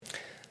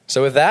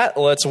So with that,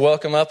 let's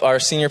welcome up our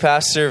senior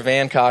pastor,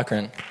 Van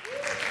Cochran.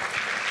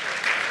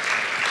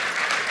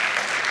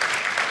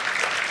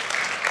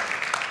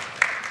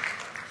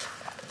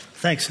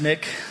 Thanks,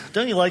 Nick.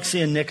 Don't you like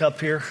seeing Nick up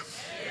here?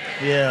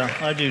 Yeah,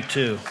 I do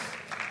too.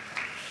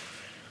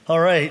 All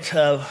right.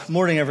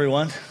 Morning,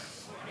 everyone.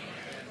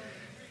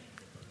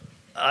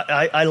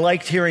 I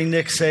liked hearing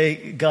Nick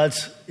say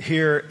God's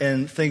here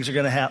and things are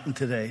going to happen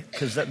today,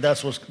 because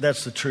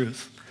that's the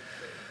truth.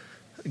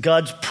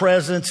 God's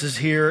presence is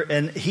here,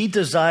 and He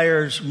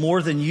desires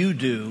more than you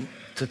do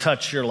to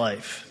touch your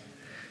life.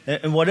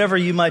 And whatever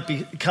you might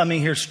be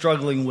coming here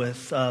struggling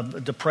with,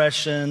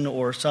 depression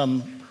or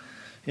some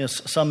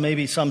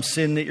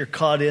sin that you're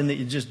caught in that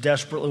you just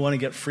desperately want to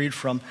get freed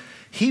from,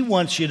 He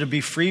wants you to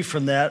be free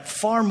from that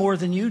far more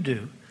than you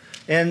do.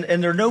 And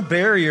there are no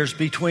barriers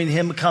between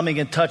Him coming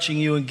and touching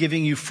you and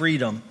giving you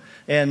freedom.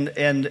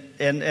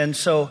 And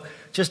so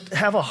just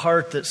have a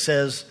heart that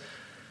says,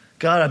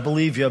 God, I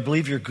believe you. I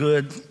believe you're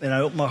good. And I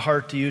open my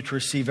heart to you to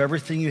receive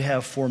everything you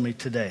have for me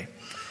today.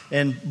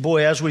 And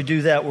boy, as we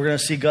do that, we're going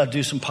to see God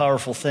do some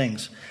powerful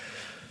things.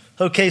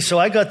 Okay, so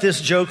I got this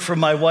joke from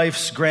my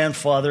wife's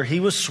grandfather. He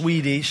was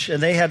Swedish,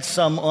 and they had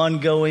some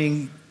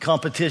ongoing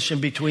competition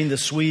between the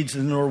Swedes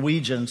and the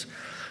Norwegians.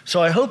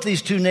 So I hope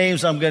these two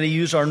names I'm going to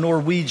use are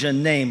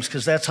Norwegian names,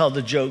 because that's how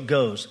the joke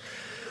goes.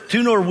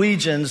 Two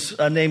Norwegians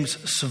named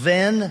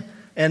Sven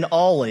and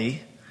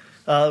Ollie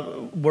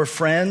were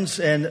friends,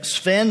 and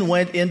Sven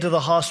went into the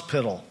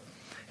hospital.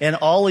 And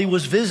Ollie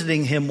was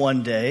visiting him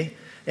one day,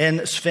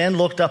 and Sven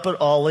looked up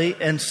at Ollie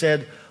and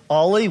said,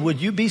 Ollie,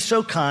 would you be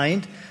so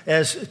kind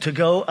as to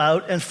go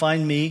out and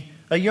find me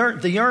the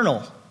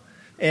urinal?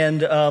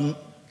 And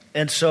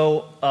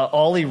so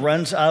Ollie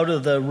runs out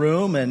of the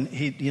room, and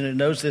he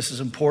knows this is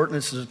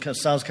important.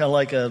 Sounds kind of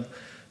like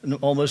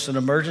almost an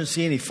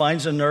emergency, and he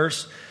finds a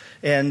nurse,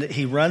 and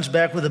he runs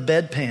back with a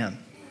bedpan,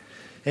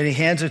 and he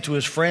hands it to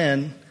his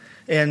friend,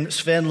 and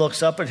Sven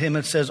looks up at him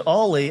and says,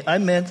 Ollie, I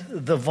meant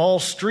the Wall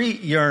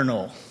Street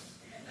urinal.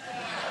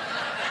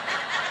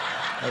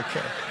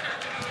 Okay.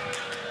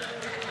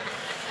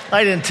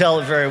 I didn't tell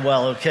it very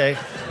well, okay?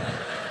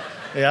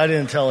 Yeah, I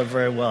didn't tell it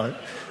very well.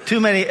 Too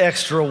many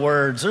extra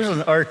words. There's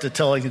an art to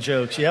telling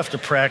jokes. You have to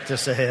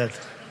practice ahead.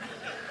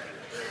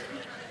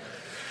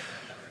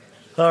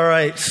 All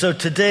right, so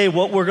today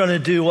what we're going to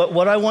do,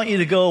 what I want you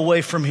to go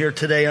away from here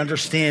today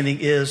understanding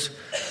is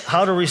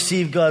how to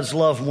receive God's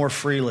love more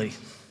freely.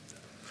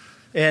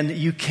 And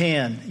you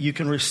can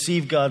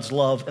receive God's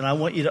love, and I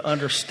want you to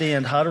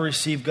understand how to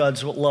receive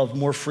God's love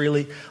more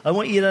freely. I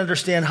want you to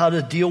understand how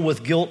to deal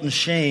with guilt and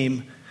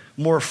shame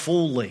more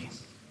fully.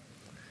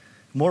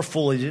 More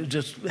fully,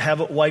 just have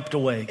it wiped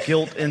away,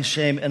 guilt and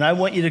shame. And I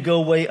want you to go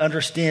away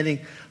understanding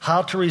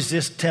how to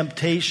resist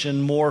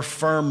temptation more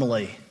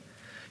firmly.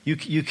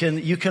 You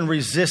can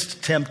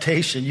resist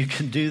temptation. You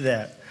can do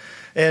that.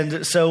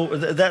 And so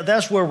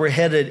that's where we're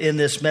headed in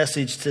this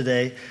message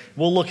today.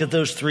 We'll look at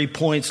those 3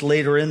 points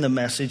later in the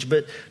message.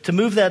 But to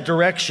move that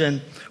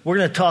direction, we're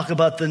going to talk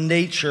about the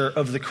nature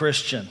of the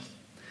Christian.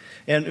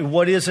 And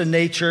what is a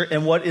nature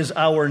and what is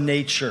our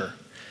nature?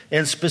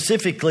 And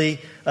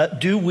specifically,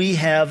 do we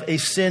have a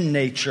sin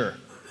nature?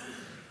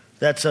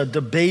 That's a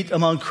debate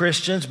among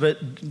Christians,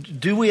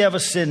 but do we have a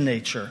sin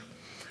nature?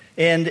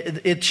 And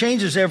it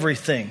changes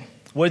everything,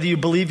 whether you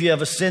believe you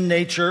have a sin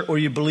nature or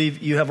you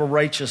believe you have a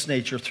righteous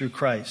nature through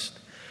Christ.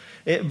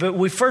 But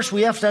we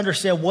have to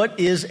understand, what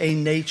is a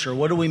nature?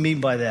 What do we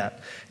mean by that?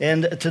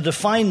 And to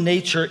define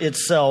nature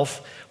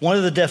itself, one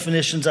of the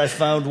definitions I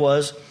found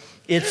was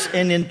it's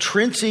an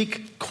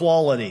intrinsic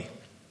quality.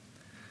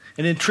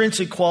 An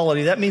intrinsic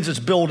quality, that means it's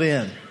built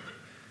in.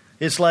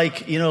 It's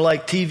like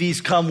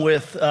TVs come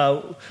with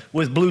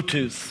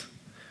Bluetooth,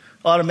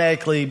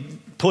 automatically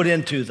put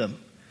into them.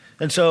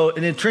 And so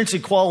an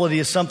intrinsic quality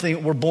is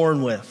something we're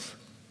born with.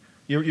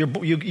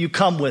 You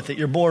come with it,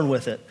 you're born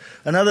with it.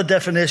 Another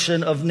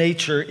definition of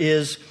nature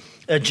is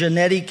a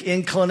genetic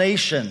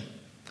inclination,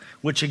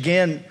 which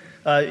again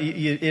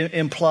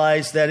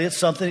implies that it's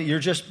something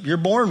that you're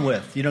born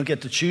with. You don't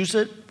get to choose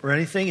it or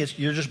anything,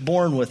 you're just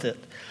born with it.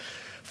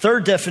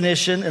 Third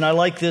definition, and I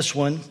like this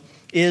one,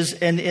 is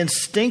an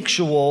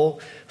instinctual,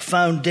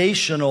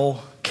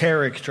 foundational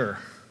character.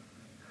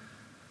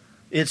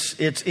 It's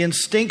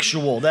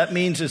instinctual. That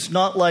means it's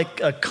not like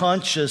a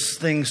conscious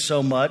thing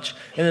so much.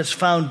 And it's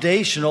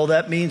foundational.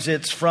 That means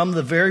it's from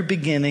the very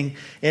beginning,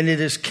 and it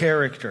is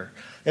character.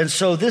 And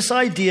so this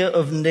idea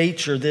of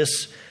nature,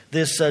 this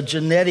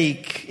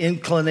genetic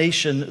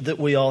inclination that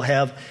we all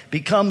have,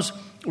 becomes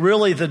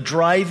really the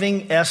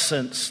driving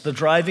essence, the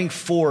driving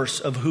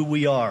force of who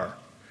we are.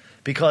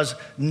 Because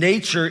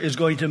nature is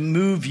going to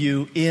move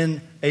you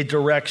in a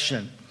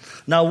direction.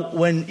 Now,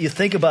 when you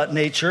think about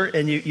nature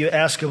and you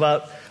ask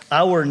about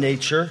our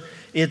nature,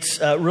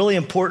 it's really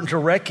important to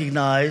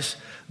recognize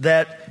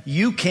that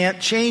you can't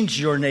change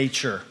your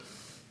nature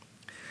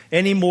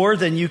any more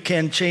than you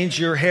can change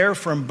your hair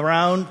from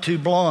brown to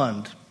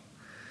blonde.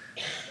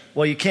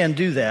 Well, you can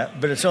do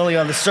that, but it's only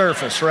on the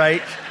surface,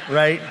 right?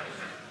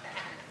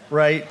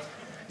 Right?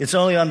 It's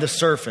only on the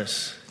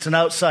surface.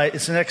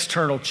 It's an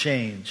external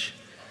change.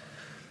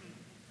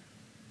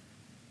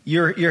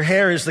 Your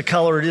hair is the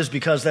color it is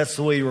because that's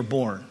the way you were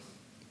born.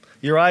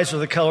 Your eyes are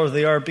the color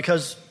they are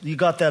because you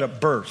got that at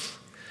birth.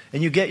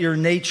 And you get your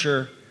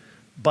nature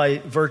by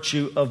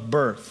virtue of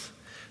birth.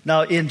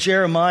 Now, in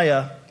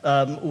Jeremiah,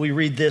 we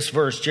read this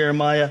verse.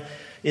 Jeremiah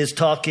is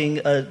talking,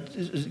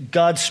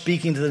 God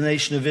speaking to the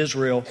nation of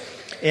Israel,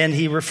 and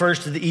he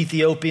refers to the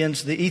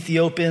Ethiopians. The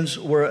Ethiopians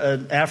were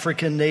an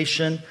African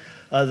nation,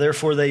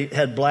 therefore they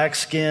had black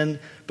skin.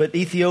 But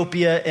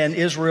Ethiopia and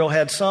Israel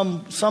had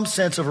some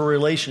sense of a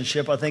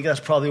relationship. I think that's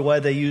probably why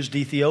they used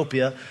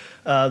Ethiopia,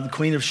 the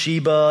Queen of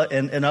Sheba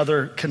and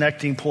other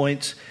connecting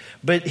points.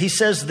 But he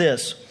says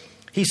this.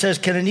 He says,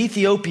 can an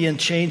Ethiopian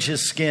change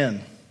his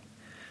skin,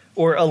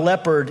 or a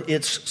leopard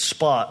its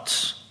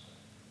spots?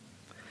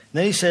 And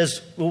then he says,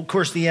 well, of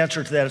course, the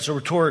answer to that is a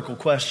rhetorical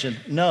question.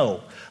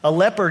 No. A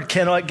leopard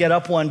cannot get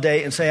up one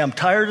day and say, I'm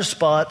tired of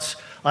spots,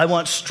 I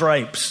want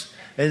stripes.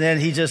 And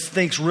then he just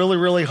thinks really,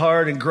 really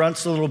hard and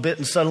grunts a little bit,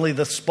 and suddenly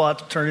the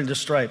spots turn into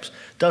stripes.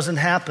 Doesn't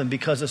happen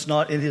because it's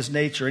not in his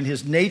nature. In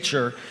his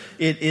nature,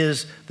 it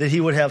is that he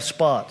would have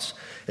spots.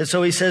 And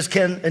so he says,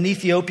 can an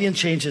Ethiopian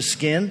change his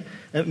skin?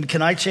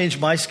 Can I change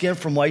my skin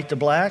from white to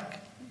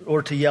black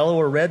or to yellow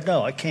or red?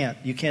 No, I can't.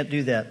 You can't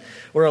do that.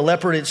 Or a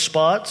leopard its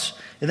spots.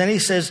 And then he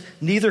says,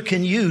 neither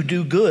can you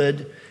do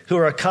good who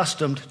are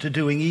accustomed to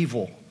doing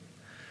evil.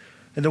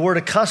 And the word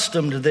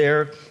accustomed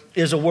there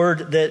is a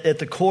word that at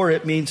the core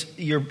it means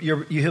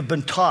you have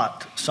been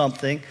taught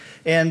something.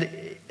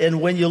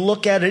 And when you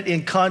look at it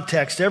in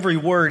context, every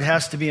word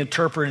has to be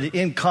interpreted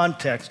in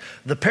context.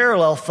 The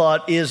parallel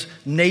thought is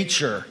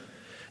nature.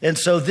 And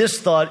so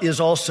this thought is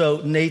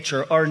also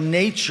nature. Our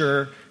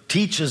nature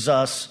teaches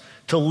us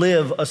to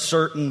live a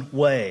certain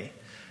way.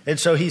 And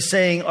so he's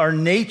saying our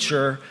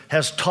nature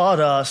has taught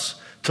us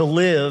to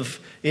live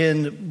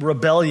in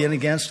rebellion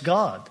against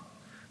God.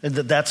 And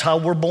that's how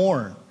we're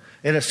born.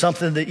 And it's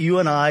something that you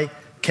and I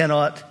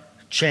cannot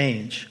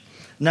change.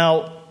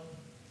 Now,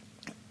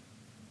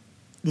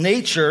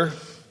 nature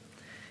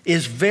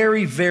is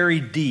very,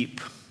 very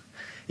deep.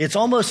 It's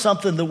almost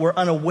something that we're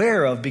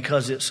unaware of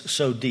because it's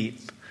so deep.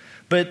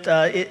 But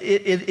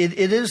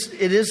it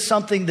is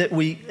something that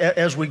we,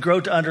 as we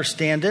grow to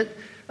understand it,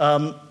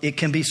 it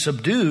can be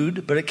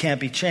subdued, but it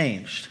can't be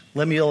changed.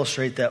 Let me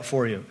illustrate that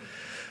for you.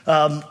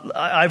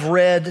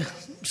 I've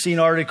seen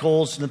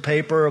articles in the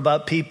paper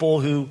about people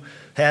who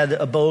had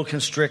a boa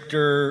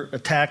constrictor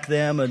attack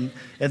them, and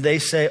they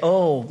say,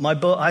 "Oh, my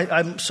boa!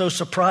 I'm so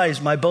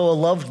surprised. My boa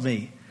loved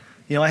me.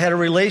 You know, I had a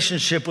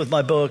relationship with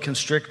my boa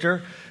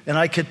constrictor." And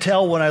I could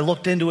tell when I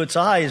looked into its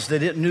eyes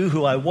that it knew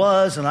who I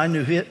was, and I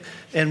knew it,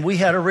 and we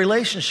had a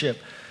relationship.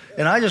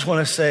 And I just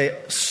want to say,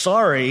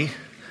 sorry.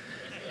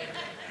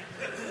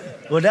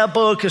 When that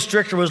boa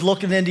constrictor was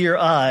looking into your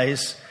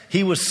eyes,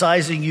 he was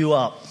sizing you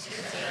up.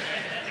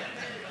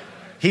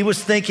 He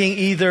was thinking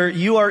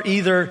you are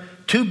either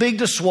too big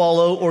to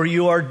swallow or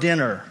you are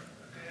dinner.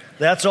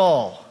 That's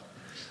all.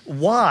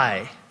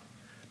 Why?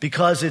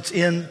 Because it's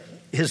in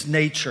his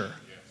nature.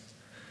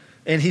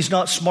 And he's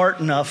not smart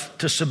enough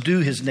to subdue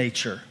his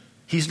nature.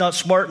 He's not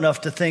smart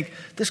enough to think,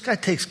 this guy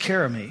takes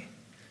care of me.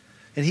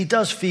 And he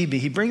does feed me.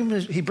 He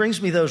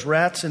brings me those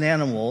rats and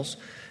animals,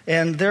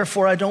 and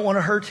therefore I don't want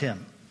to hurt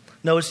him.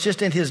 No, it's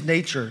just in his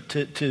nature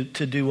to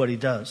do what he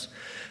does.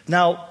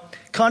 Now,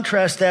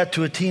 contrast that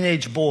to a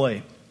teenage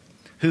boy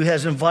who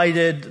has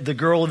invited the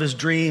girl of his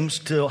dreams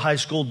to a high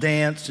school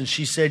dance, and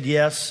she said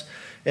yes,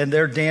 and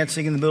they're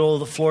dancing in the middle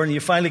of the floor, and you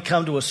finally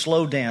come to a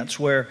slow dance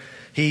where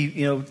he,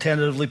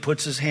 tentatively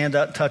puts his hand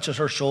out, touches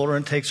her shoulder,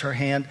 and takes her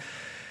hand.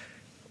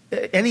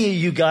 Any of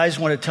you guys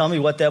want to tell me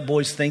what that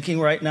boy's thinking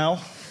right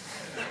now?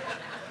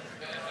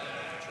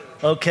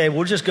 Okay,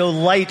 we'll just go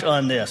light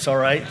on this, all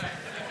right?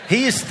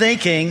 He is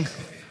thinking,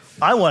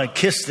 I want to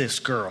kiss this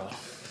girl.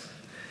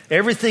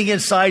 Everything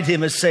inside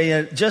him is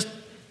saying, just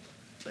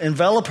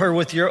envelop her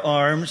with your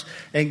arms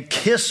and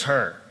kiss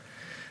her.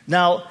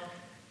 Now,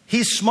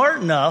 he's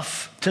smart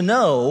enough to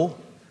know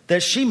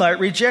that she might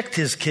reject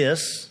his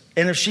kiss.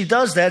 And if she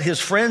does that,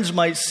 his friends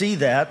might see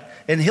that,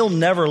 and he'll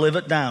never live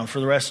it down for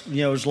the rest,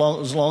 as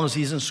long as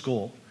he's in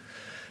school.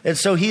 And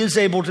so he is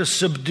able to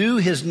subdue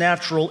his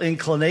natural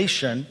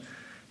inclination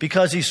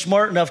because he's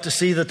smart enough to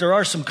see that there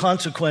are some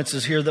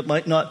consequences here that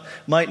might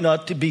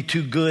not be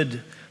too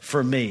good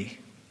for me.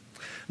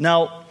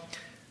 Now,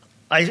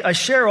 I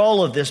share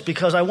all of this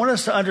because I want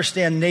us to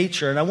understand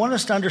nature, and I want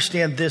us to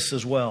understand this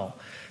as well,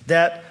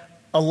 that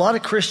a lot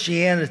of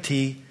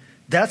Christianity,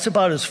 that's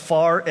about as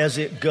far as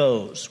it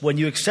goes. When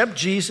you accept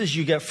Jesus,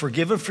 you get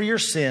forgiven for your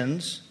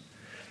sins,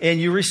 and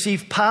you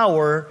receive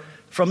power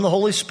from the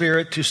Holy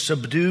Spirit to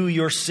subdue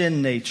your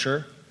sin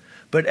nature.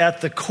 But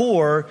at the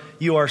core,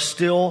 you are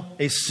still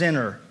a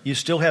sinner. You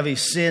still have a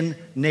sin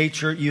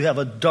nature. You have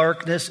a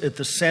darkness at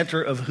the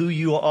center of who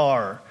you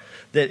are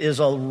that is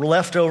a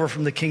leftover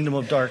from the kingdom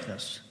of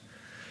darkness.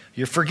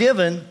 You're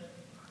forgiven,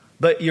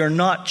 but you're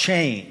not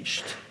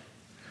changed.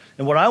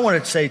 And what I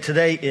want to say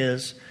today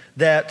is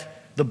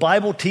that the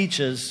Bible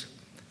teaches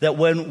that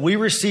when we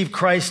receive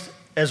Christ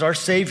as our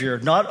Savior,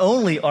 not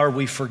only are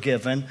we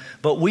forgiven,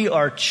 but we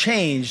are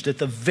changed at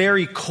the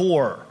very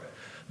core.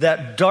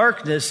 That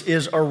darkness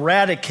is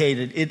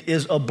eradicated. It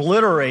is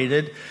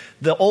obliterated.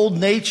 The old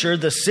nature,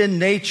 the sin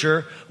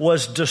nature,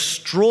 was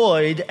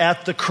destroyed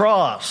at the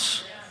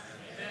cross.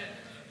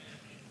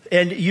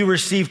 And you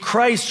receive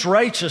Christ's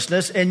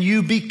righteousness and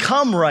you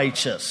become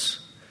righteous.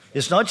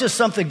 It's not just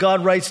something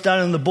God writes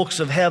down in the books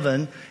of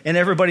heaven and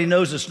everybody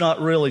knows it's not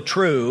really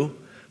true,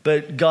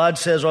 but God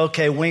says,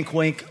 okay, wink,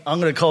 wink, I'm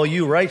going to call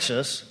you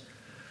righteous.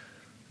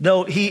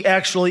 No, he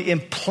actually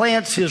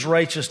implants his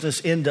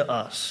righteousness into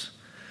us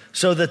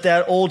so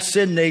that old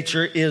sin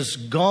nature is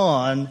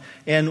gone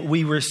and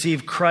we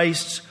receive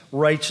Christ's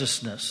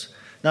righteousness.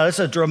 Now, that's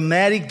a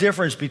dramatic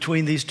difference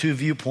between these two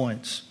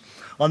viewpoints.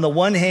 On the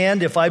one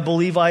hand, if I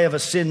believe I have a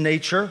sin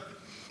nature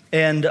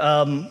and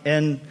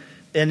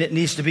it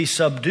needs to be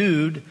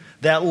subdued,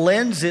 that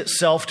lends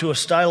itself to a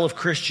style of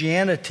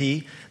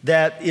Christianity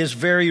that is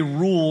very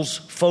rules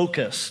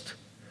focused.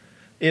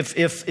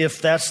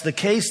 If that's the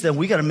case, then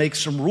we got to make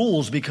some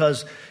rules,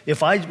 because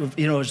if I,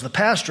 as the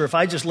pastor, if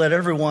I just let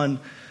everyone,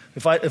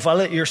 if I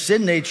let your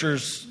sin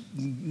natures,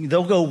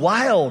 they'll go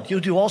wild.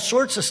 You'll do all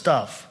sorts of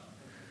stuff.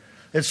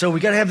 And so we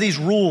got to have these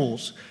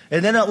rules.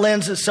 And then it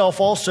lends itself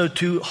also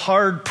to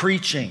hard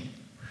preaching.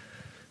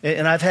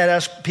 And I've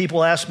had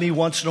people ask me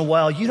once in a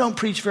while, you don't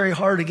preach very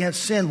hard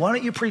against sin. Why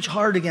don't you preach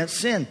hard against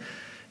sin?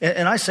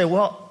 And I say,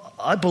 well,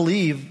 I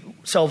believe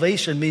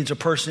salvation means a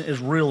person is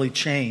really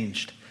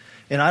changed.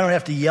 And I don't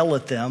have to yell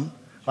at them.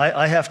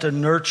 I have to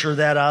nurture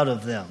that out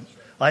of them.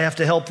 I have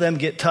to help them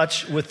get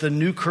touch with the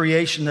new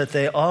creation that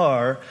they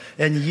are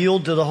and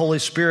yield to the Holy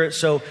Spirit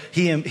so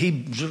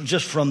he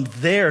just from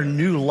there,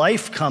 new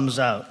life comes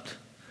out.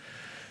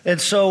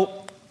 And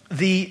so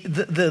the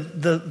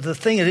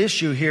thing at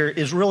issue here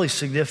is really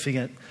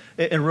significant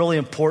and really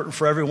important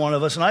for every one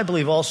of us, and I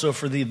believe also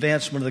for the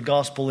advancement of the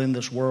gospel in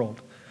this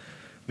world.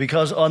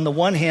 Because on the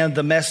one hand,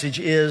 the message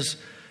is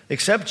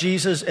accept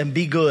Jesus and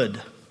be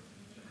good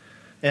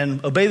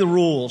and obey the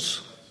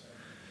rules.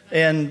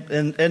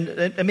 And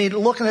I mean,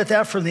 looking at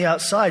that from the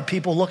outside,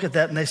 people look at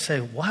that and they say,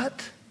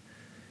 what?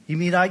 You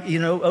mean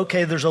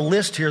okay, there's a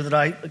list here that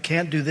I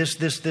can't do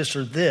this,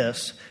 or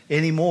this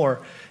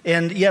anymore.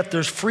 And yet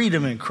there's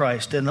freedom in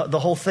Christ. And the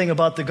whole thing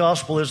about the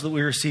gospel is that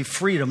we receive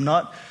freedom,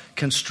 not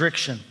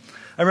constriction.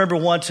 I remember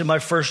once in my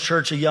first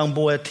church, a young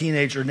boy, a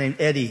teenager named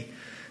Eddie.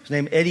 His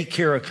name Eddie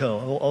Kiriko.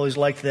 I always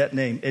liked that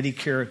name, Eddie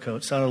Kiriko.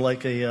 It sounded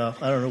like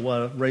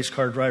a race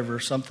car driver or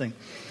something.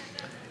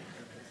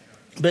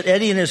 But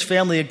Eddie and his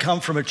family had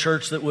come from a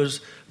church that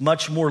was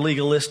much more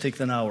legalistic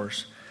than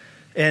ours.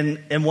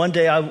 And one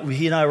day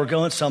he and I were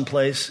going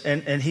someplace,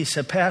 and he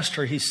said,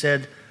 Pastor, he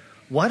said,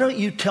 why don't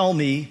you tell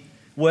me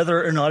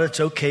whether or not it's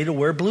okay to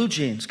wear blue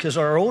jeans? Because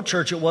our old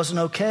church, it wasn't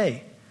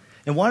okay.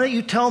 And why don't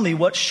you tell me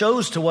what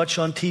shows to watch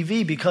on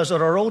TV? Because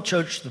at our old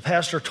church, the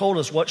pastor told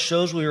us what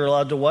shows we were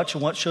allowed to watch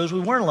and what shows we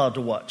weren't allowed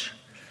to watch.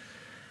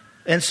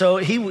 And so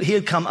he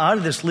had come out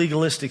of this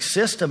legalistic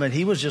system, and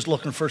he was just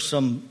looking for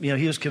some,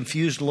 he was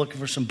confused, looking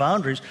for some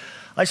boundaries.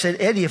 I said,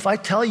 Eddie, if I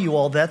tell you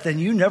all that, then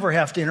you never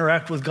have to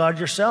interact with God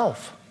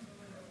yourself.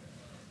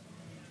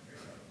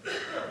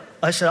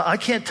 I said, I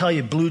can't tell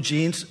you blue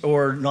jeans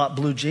or not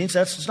blue jeans.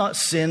 That's not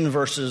sin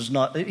versus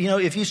not.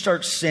 If you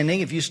start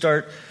sinning, if you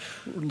start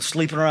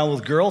sleeping around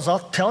with girls, I'll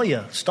tell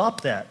you,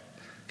 stop that,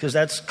 because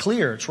that's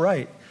clear, it's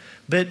right.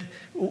 But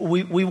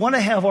we want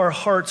to have our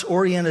hearts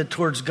oriented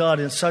towards God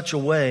in such a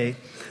way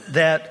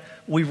that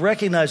we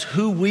recognize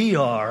who we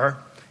are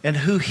and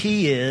who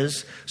he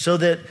is, so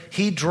that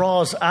he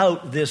draws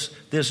out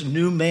this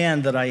new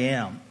man that I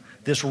am,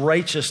 this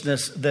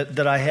righteousness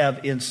that I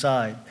have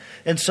inside.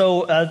 And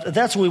so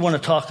that's what we want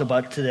to talk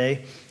about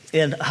today.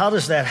 And how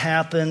does that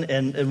happen,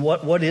 and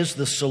what is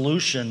the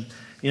solution,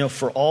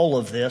 for all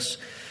of this?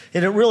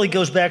 And it really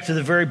goes back to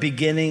the very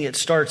beginning. It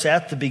starts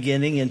at the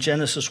beginning in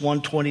Genesis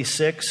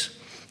 1:26.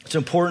 It's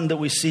important that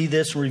we see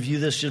this and review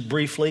this just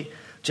briefly.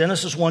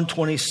 Genesis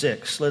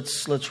 1:26.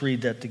 Let's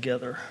read that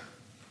together.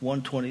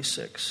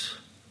 1:26.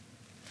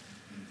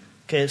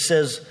 Okay, it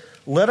says,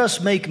 "Let us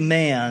make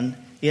man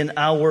in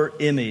our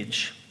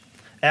image,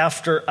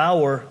 after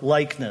our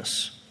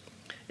likeness.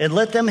 And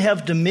let them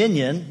have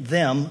dominion,"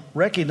 them,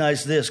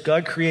 recognize this,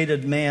 God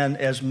created man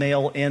as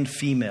male and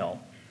female.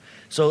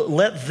 So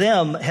let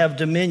them have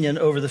dominion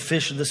over the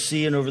fish of the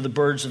sea and over the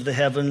birds of the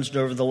heavens and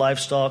over the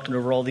livestock and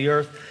over all the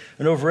earth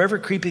and over every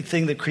creeping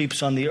thing that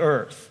creeps on the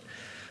earth.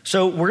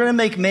 So we're going to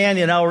make man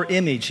in our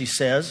image, he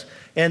says,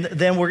 and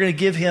then we're going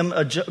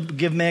to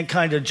give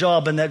mankind a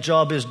job, and that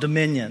job is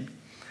dominion.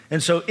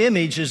 And so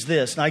image is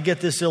this, and I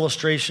get this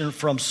illustration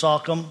from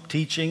Sockham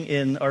teaching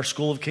in our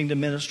School of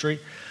Kingdom Ministry.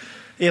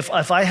 If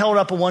I held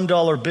up a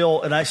 $1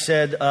 bill and I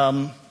said,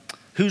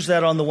 who's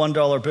that on the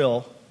 $1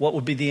 bill? What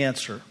would be the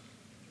answer?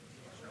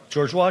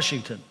 George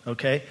Washington,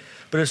 okay?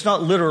 But it's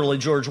not literally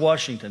George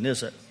Washington,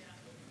 is it?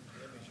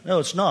 No,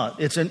 it's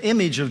not. It's an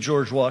image of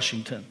George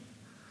Washington.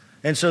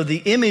 And so the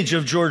image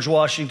of George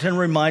Washington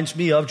reminds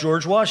me of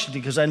George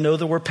Washington, because I know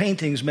there were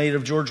paintings made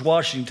of George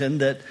Washington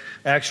that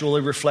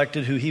actually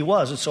reflected who he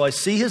was. And so I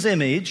see his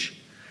image,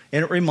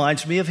 and it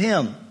reminds me of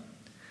him.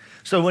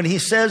 So when he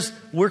says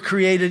we're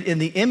created in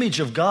the image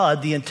of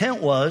God, the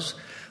intent was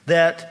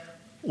that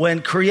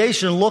when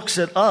creation looks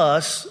at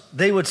us,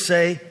 they would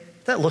say,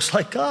 that looks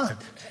like God.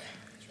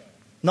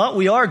 Not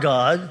we are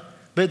God,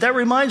 but that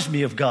reminds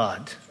me of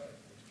God.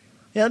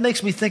 Yeah, it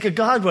makes me think of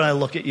God when I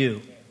look at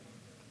you.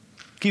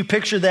 Can you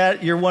picture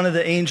that? You're one of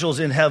the angels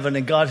in heaven,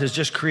 and God has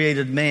just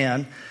created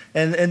man.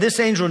 And this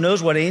angel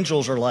knows what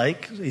angels are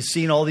like. He's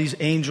seen all these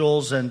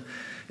angels and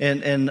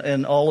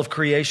all of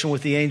creation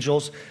with the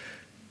angels.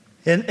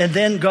 And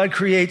then God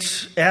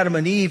creates Adam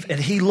and Eve, and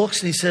he looks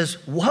and he says,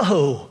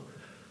 whoa,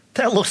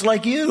 that looks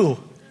like you.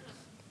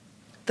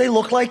 They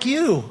look like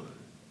you.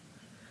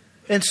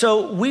 And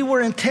so we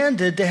were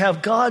intended to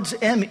have God's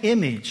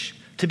image,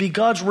 to be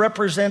God's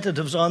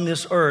representatives on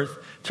this earth,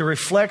 to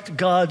reflect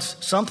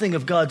something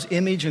of God's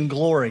image and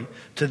glory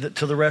to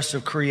the rest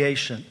of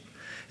creation.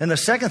 And the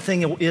second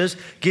thing is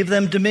give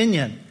them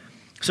dominion.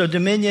 So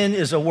dominion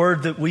is a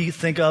word that we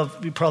think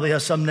of, it probably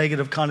has some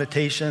negative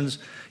connotations.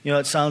 You know,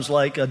 it sounds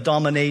like a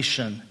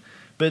domination.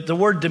 But the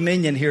word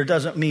dominion here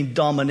doesn't mean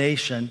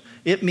domination.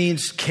 It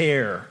means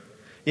care.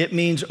 It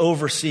means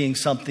overseeing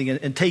something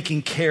and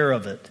taking care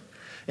of it.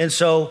 And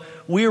so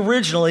we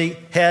originally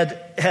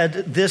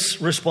had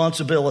this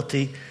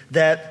responsibility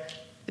that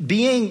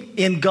being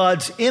in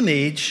God's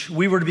image,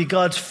 we were to be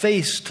God's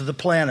face to the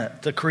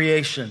planet, the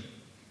creation.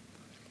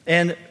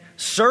 And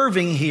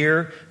serving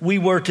here, we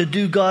were to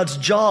do God's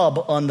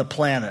job on the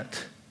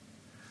planet.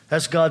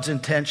 That's God's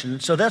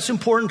intention. So that's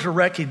important to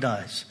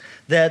recognize,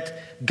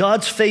 that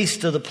God's face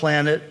to the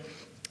planet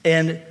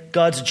and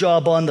God's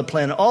job on the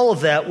planet, all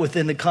of that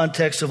within the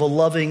context of a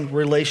loving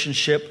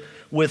relationship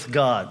with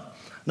God.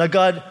 Now,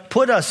 God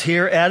put us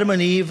here, Adam and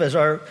Eve, as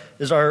our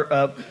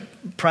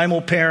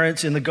primal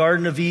parents in the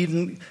Garden of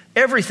Eden.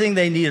 Everything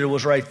they needed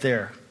was right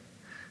there.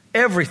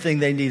 Everything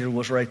they needed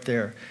was right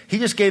there. He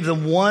just gave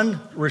them one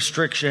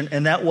restriction,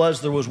 and that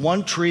was there was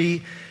one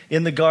tree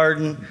in the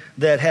garden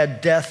that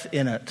had death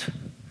in it.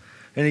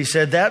 And he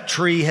said, that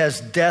tree has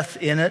death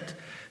in it,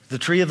 the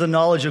tree of the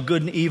knowledge of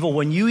good and evil.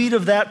 When you eat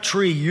of that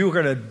tree, you're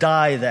going to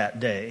die that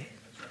day.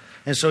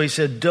 And so he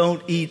said,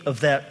 don't eat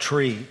of that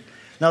tree.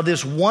 Now,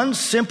 this one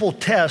simple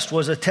test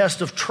was a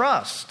test of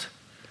trust.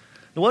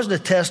 It wasn't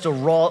a test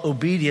of raw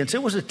obedience.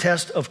 It was a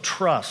test of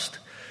trust.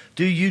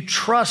 Do you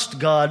trust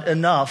God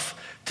enough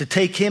to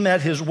take him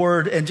at his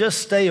word and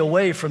just stay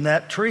away from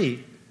that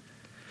tree?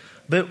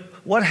 But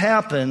what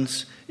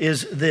happens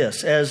is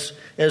this, as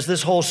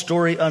this whole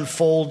story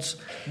unfolds,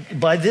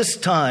 by this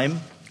time,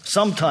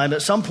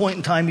 at some point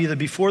in time, either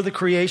before the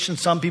creation,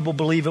 some people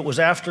believe it was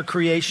after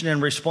creation in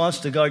response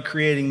to God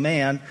creating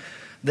man,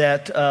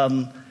 that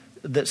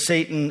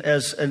Satan,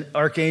 as an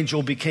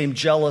archangel, became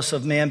jealous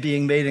of man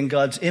being made in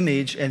God's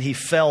image, and he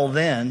fell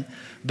then.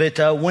 But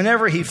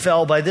whenever he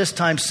fell, by this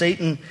time,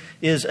 Satan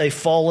is a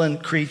fallen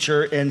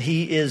creature, and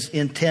he is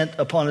intent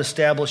upon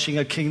establishing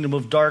a kingdom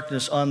of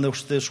darkness on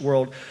this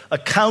world, a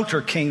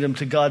counter kingdom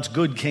to God's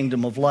good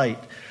kingdom of light.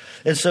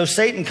 And so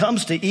Satan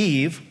comes to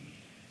Eve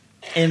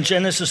in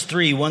Genesis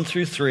 3, 1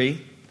 through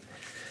 3,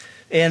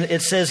 and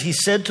it says, he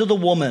said to the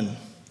woman,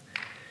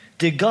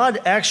 did God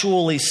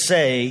actually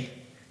say,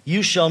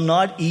 you shall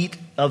not eat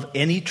of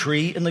any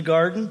tree in the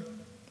garden?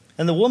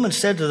 And the woman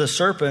said to the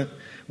serpent,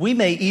 we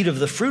may eat of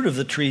the fruit of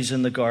the trees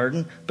in the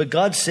garden, but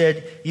God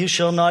said, you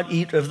shall not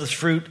eat of the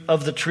fruit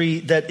of the tree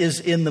that is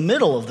in the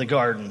middle of the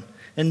garden,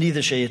 and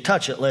neither shall you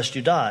touch it, lest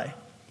you die.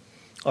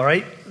 All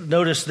right,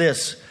 notice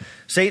this.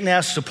 Satan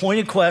asks a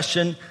pointed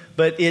question,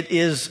 but it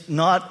is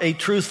not a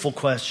truthful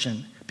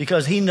question,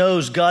 because he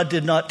knows God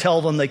did not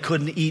tell them they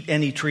couldn't eat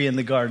any tree in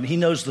the garden. He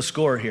knows the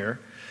score here,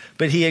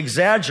 but he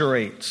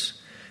exaggerates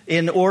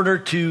in order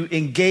to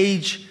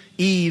engage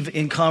Eve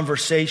in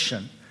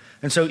conversation.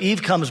 And so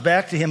Eve comes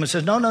back to him and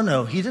says,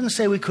 no, he didn't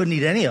say we couldn't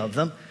eat any of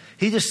them.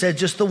 He just said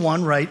just the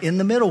one right in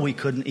the middle we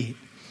couldn't eat.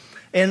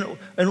 And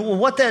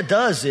what that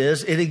does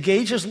is it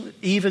engages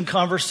Eve in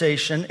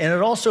conversation, and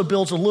it also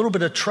builds a little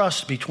bit of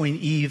trust between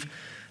Eve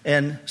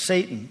and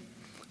Satan.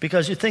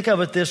 Because you think of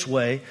it this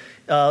way,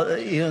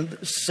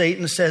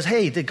 Satan says,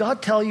 hey, did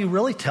God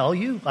really tell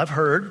you? I've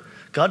heard.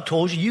 God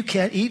told you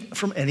can't eat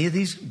from any of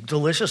these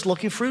delicious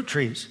looking fruit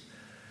trees.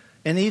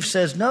 And Eve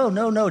says,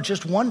 no,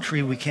 just one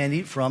tree we can't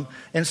eat from.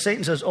 And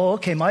Satan says, oh,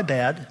 okay, my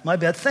bad.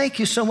 Thank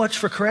you so much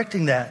for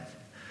correcting that.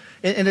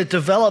 And it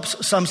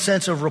develops some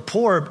sense of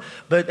rapport,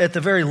 but at the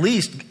very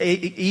least,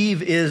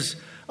 Eve is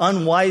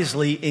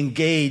unwisely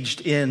engaged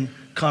in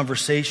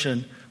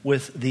conversation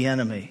with the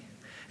enemy.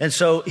 And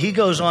so he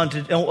goes on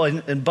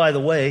to, and by the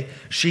way,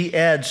 she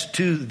adds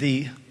to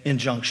the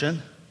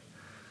injunction.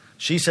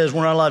 She says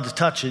we're not allowed to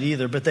touch it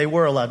either, but they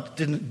were allowed.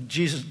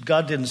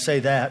 God didn't say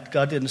that.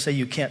 God didn't say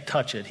you can't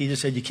touch it. He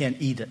just said you can't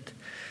eat it.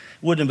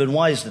 Wouldn't have been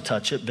wise to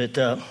touch it,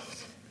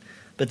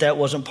 but that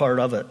wasn't part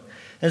of it.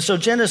 And so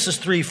Genesis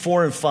 3,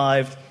 4, and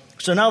 5.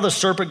 So now the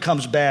serpent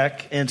comes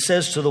back and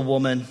says to the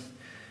woman,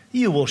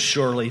 you will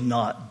surely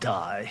not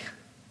die.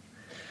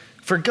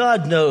 For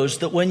God knows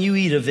that when you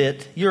eat of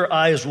it, your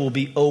eyes will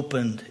be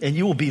opened, and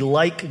you will be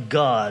like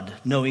God,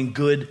 knowing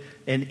good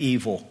and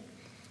evil.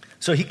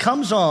 So he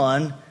comes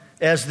on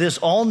as this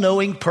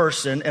all-knowing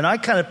person, and I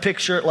kind of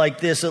picture it like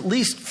this, at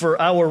least for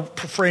our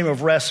frame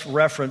of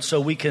reference,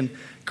 so we can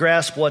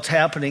grasp what's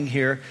happening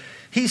here.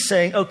 He's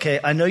saying, okay,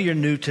 I know you're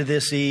new to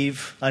this,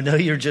 Eve. I know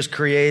you're just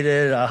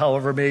created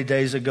however many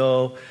days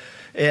ago.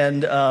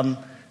 And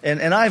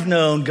I've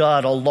known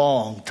God a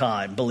long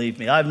time, believe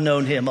me. I've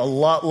known him a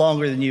lot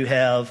longer than you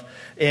have,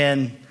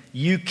 and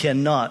you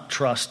cannot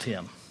trust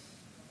him.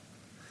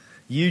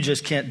 You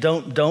just can't.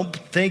 Don't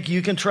think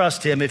you can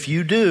trust him. If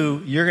you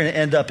do, you're going to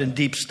end up in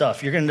deep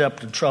stuff. You're going to end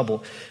up in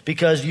trouble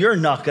because you're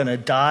not going to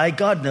die.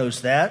 God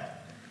knows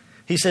that.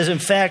 He says, in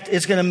fact,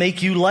 it's going to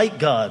make you like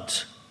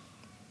gods.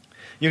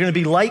 You're going to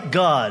be like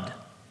God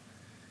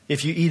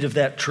if you eat of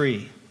that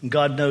tree. And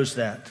God knows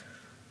that.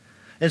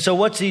 And so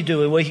what's he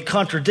doing? Well, he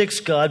contradicts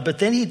God, but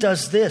then he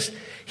does this.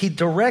 He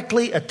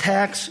directly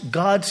attacks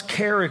God's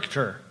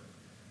character,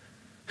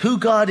 who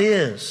God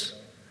is.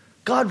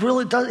 God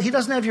really does. He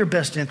doesn't have your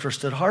best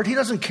interest at heart. He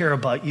doesn't care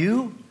about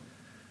you.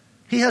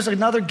 He has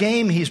another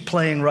game he's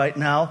playing right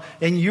now,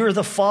 and you're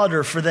the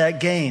fodder for that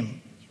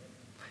game.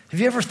 Have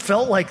you ever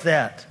felt like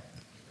that?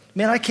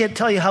 Man, I can't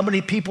tell you how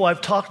many people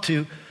I've talked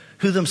to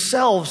who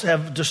themselves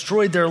have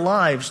destroyed their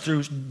lives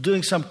through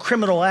doing some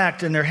criminal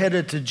act, and they're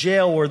headed to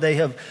jail, or they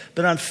have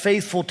been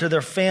unfaithful to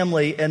their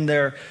family, and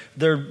they're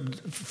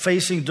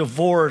facing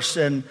divorce,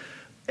 and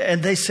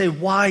they say,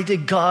 why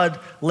did God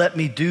let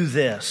me do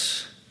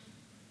this?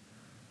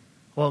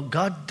 Well,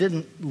 God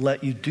didn't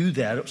let you do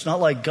that. It's not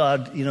like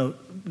God,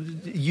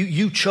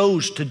 you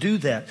chose to do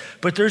that.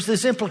 But there's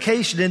this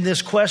implication in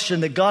this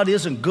question that God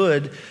isn't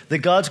good,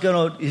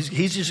 that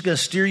he's just going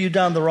to steer you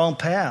down the wrong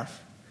path.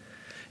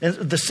 And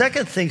the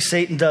second thing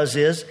Satan does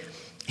is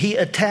he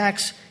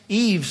attacks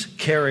Eve's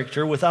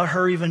character without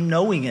her even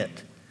knowing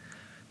it.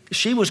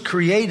 She was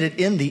created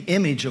in the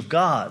image of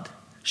God.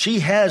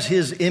 She has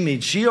his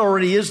image. She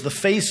already is the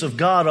face of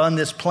God on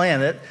this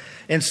planet.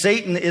 And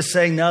Satan is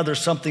saying, now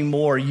there's something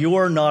more.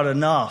 You're not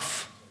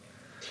enough.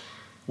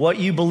 What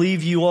you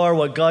believe you are,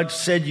 what God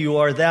said you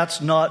are, that's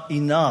not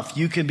enough.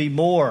 You can be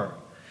more.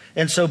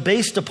 And so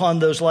based upon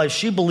those lies,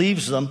 she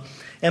believes them.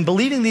 And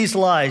believing these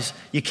lies,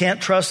 you can't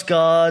trust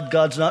God.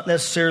 God's not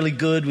necessarily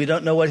good. We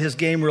don't know what his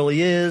game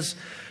really is.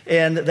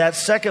 And that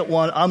second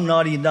one, I'm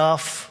not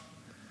enough.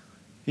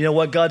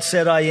 What God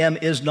said I am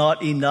is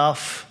not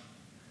enough.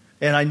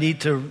 And I need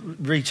to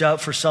reach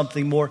out for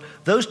something more.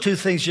 Those two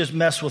things just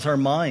mess with her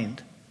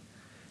mind.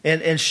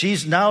 And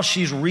she's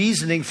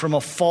reasoning from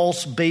a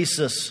false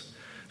basis.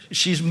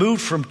 She's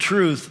moved from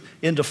truth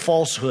into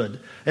falsehood.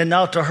 And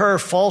now to her,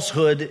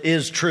 falsehood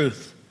is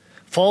truth.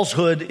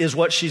 Falsehood is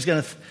what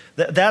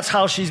that's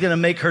how she's going to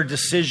make her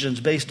decisions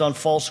based on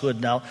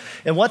falsehood now.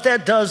 And what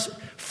that does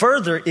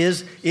further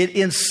is it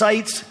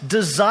incites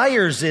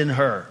desires in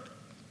her.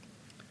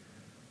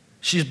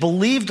 She's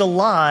believed a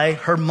lie,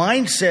 her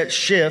mindset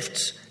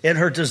shifts, and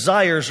her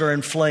desires are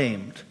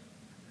inflamed.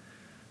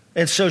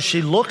 And so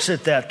she looks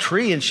at that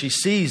tree and she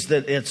sees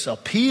that it's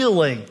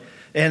appealing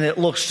and it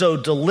looks so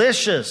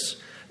delicious.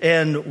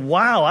 And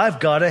wow, I've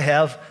got to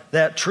have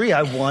that tree.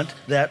 I want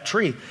that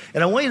tree.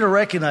 And I want you to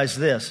recognize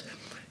this.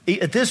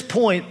 At this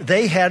point,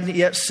 they hadn't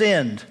yet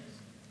sinned.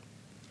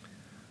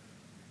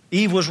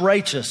 Eve was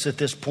righteous at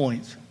this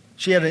point.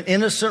 She had an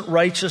innocent,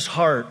 righteous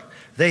heart.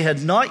 They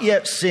had not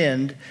yet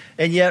sinned,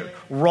 and yet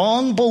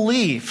wrong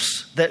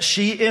beliefs that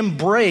she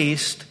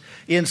embraced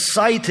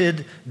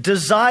incited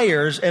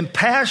desires and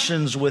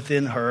passions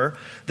within her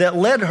that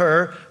led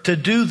her to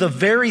do the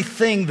very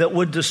thing that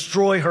would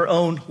destroy her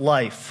own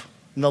life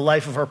and the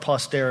life of her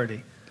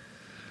posterity.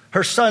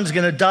 Her son's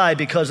going to die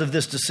because of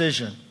this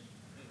decision.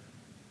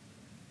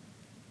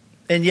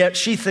 And yet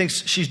she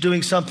thinks she's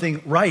doing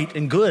something right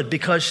and good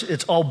because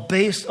it's all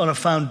based on a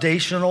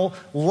foundational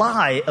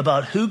lie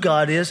about who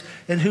God is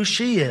and who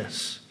she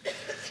is.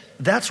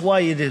 That's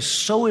why it is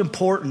so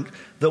important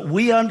that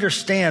we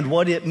understand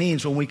what it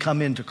means when we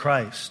come into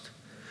Christ.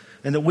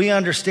 And that we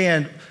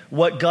understand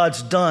what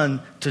God's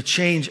done to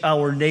change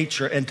our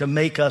nature and to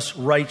make us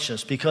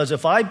righteous. Because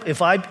if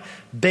I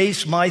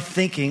base my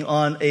thinking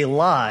on a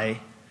lie,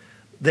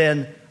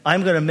 then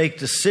I'm going to make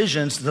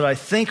decisions that I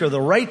think are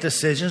the right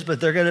decisions,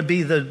 but they're going to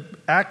be the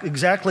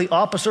exactly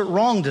opposite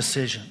wrong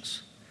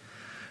decisions.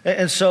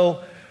 And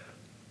so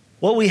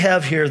what we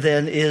have here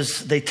then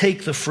is they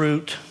take the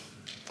fruit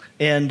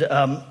and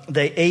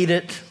they ate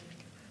it.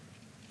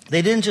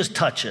 They didn't just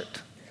touch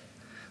it.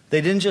 They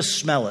didn't just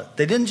smell it.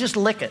 They didn't just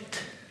lick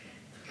it.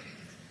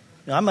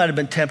 I might have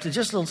been tempted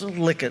just to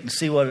lick it and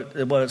see what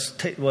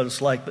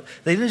it's like. But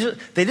they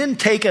didn't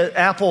take an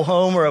apple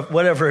home or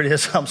whatever it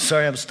is. I'm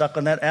sorry, I'm stuck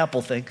on that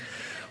apple thing.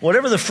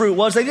 Whatever the fruit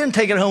was, they didn't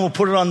take it home and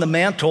put it on the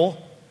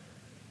mantle.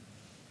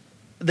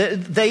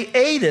 They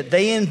ate it.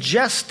 They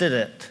ingested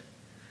it.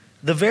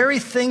 The very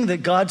thing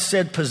that God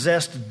said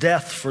possessed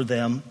death for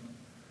them,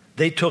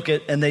 they took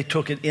it and they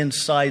took it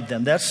inside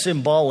them. That's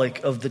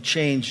symbolic of the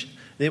change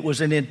It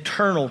was an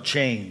internal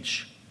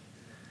change.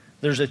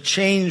 There's a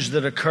change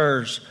that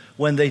occurs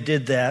when they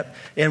did that.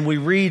 And we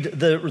read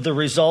the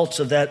results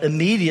of that.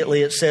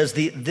 Immediately it says,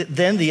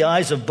 then the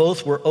eyes of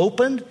both were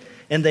opened,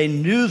 and they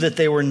knew that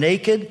they were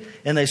naked,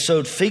 and they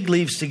sewed fig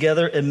leaves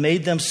together and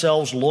made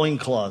themselves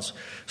loincloths.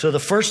 So the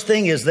first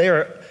thing is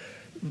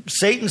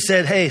Satan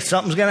said, hey,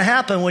 something's going to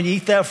happen when you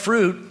eat that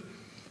fruit.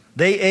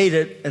 They ate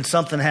it, and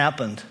something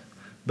happened.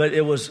 But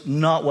it was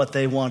not what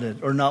they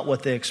wanted or not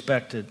what they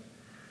expected.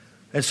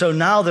 And so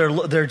now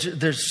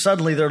they're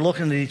suddenly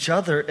looking at each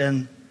other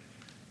and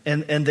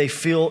they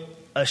feel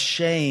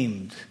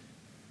ashamed.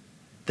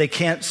 They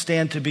can't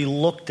stand to be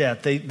looked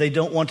at. They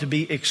don't want to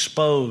be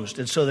exposed.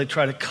 And so they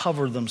try to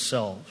cover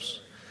themselves.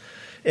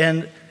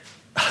 And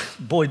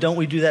boy, don't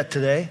we do that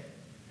today?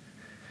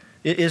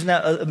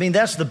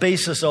 That's the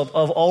basis of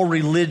all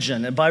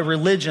religion. And by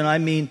religion, I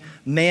mean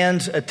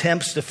man's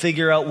attempts to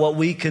figure out what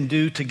we can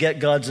do to get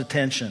God's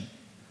attention.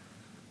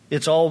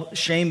 It's all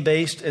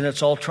shame-based, and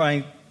it's all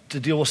trying to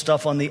deal with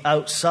stuff on the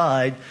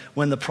outside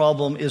when the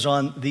problem is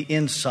on the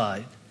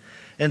inside.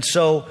 And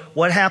so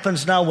what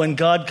happens now when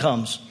God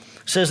comes?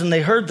 It says, and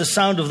they heard the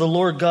sound of the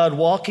Lord God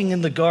walking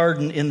in the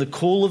garden in the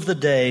cool of the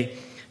day,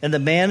 and the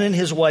man and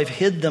his wife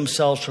hid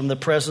themselves from the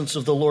presence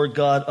of the Lord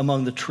God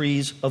among the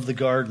trees of the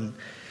garden.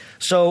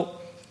 So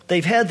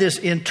they've had this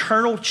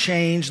internal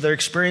change. They're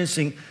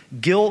experiencing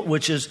guilt,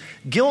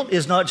 guilt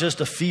is not just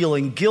a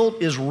feeling.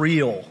 Guilt is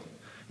real.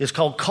 It's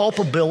called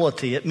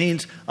culpability. It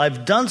means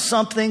I've done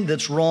something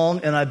that's wrong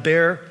and I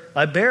bear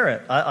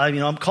it.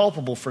 I'm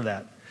culpable for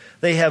that.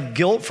 They have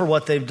guilt for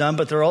what they've done,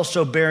 but they're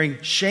also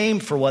bearing shame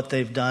for what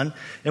they've done.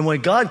 And when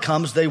God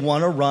comes, they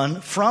want to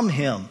run from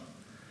him.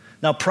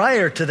 Now,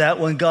 prior to that,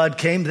 when God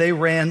came, they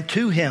ran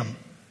to him.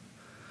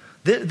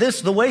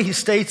 The way he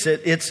states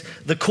it, it's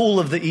the cool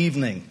of the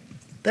evening.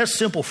 That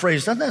simple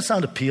phrase, doesn't that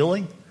sound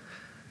appealing?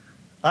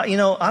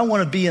 I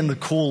want to be in the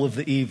cool of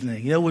the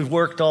evening. We've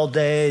worked all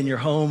day and you're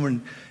home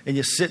and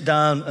you sit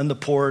down on the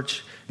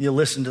porch and you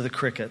listen to the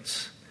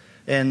crickets.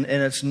 And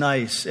it's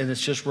nice and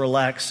it's just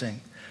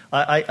relaxing.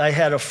 I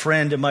had a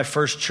friend in my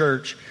first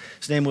church.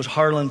 His name was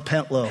Harlan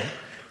Pentlow.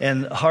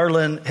 And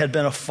Harlan had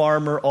been a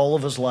farmer all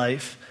of his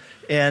life.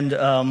 And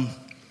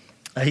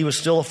he was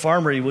still a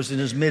farmer. He was in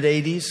his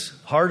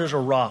mid-80s, hard as a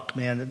rock,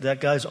 man.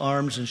 That guy's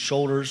arms and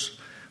shoulders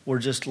were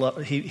just,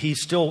 he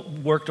still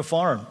worked a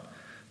farm.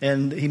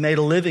 And he made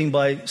a living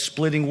by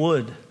splitting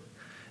wood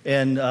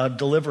and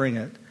delivering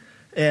it.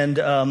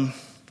 And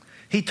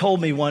he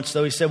told me once,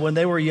 though, he said when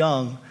they were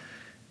young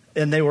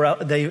and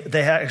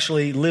they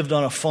actually lived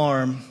on a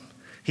farm,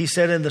 he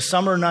said in the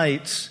summer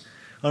nights,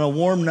 on a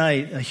warm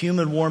night, a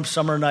humid, warm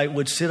summer night,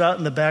 would sit out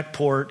in the back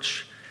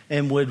porch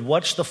and would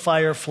watch the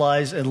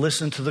fireflies and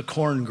listen to the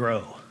corn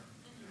grow.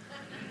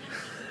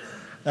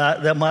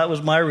 That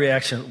was my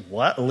reaction.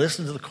 What?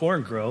 Listen to the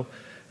corn grow?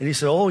 And he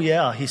said, oh,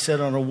 yeah. He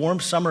said, on a warm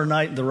summer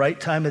night, the right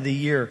time of the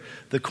year,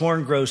 the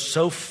corn grows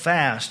so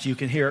fast you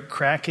can hear it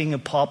crackling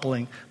and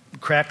popping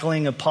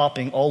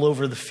all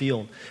over the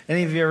field.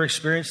 Any of you ever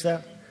experienced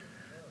that?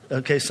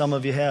 Okay, some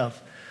of you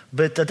have.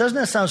 But doesn't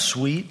that sound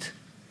sweet?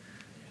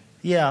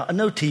 Yeah,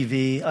 no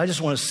TV. I just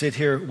want to sit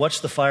here,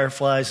 watch the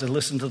fireflies, and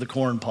listen to the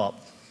corn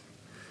pop.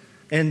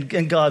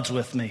 And God's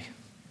with me.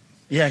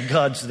 Yeah,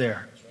 God's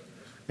there.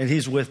 And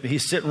he's with me.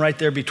 He's sitting right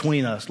there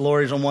between us.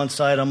 Lori's on one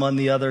side, I'm on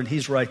the other, and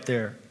he's right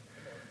there.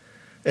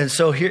 And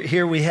so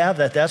here we have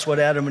that. That's what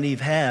Adam and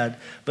Eve had.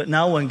 But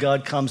now when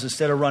God comes,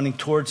 instead of running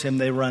towards him,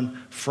 they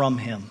run from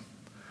him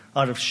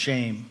out of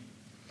shame.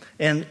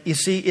 And you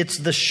see, it's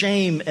the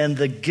shame and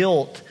the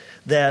guilt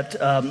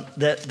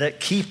that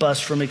keep us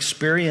from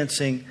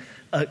experiencing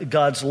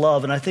God's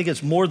love. And I think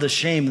it's more the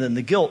shame than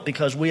the guilt,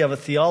 because we have a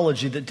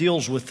theology that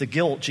deals with the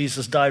guilt.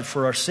 Jesus died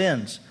for our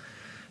sins,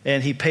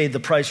 and he paid the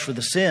price for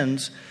the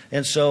sins.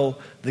 And so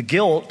the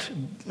guilt,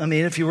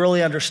 if you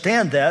really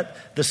understand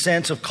that, the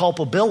sense of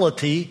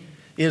culpability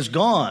is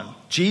gone.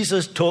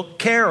 Jesus took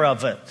care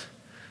of it.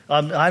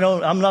 I'm not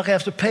going to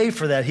have to pay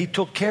for that. He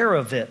took care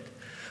of it.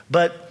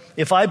 But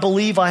if I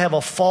believe I have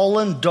a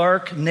fallen,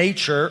 dark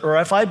nature, or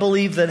if I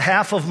believe that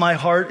half of my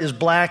heart is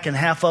black and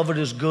half of it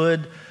is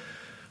good,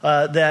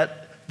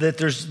 that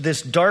there's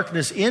this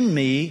darkness in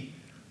me,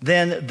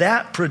 then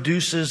that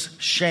produces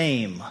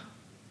shame.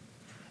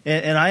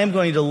 And I am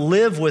going to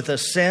live with a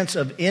sense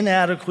of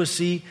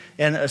inadequacy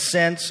and a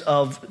sense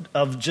of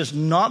just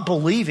not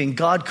believing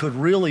God could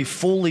really,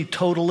 fully,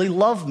 totally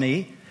love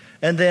me.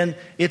 And then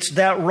it's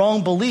that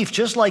wrong belief,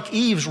 just like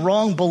Eve's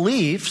wrong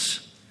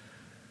beliefs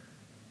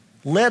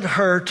led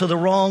her to the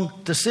wrong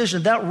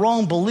decision. That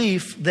wrong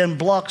belief then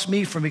blocks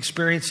me from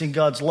experiencing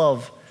God's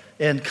love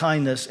and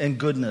kindness and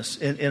goodness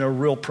in a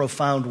real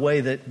profound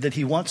way that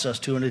he wants us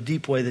to, in a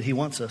deep way that he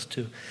wants us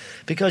to.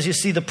 Because you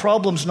see, the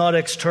problem's not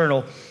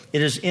external,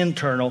 it is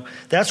internal.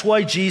 That's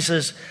why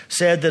Jesus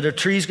said that a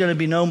tree is going to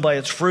be known by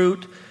its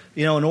fruit.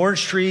 An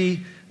orange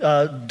tree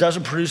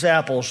doesn't produce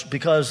apples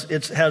because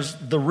it has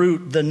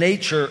the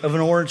nature of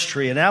an orange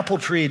tree. An apple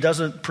tree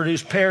doesn't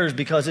produce pears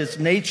because its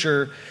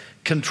nature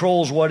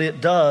controls what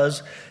it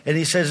does. And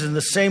he says in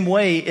the same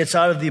way, it's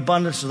out of the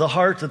abundance of the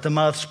heart that the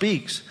mouth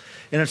speaks.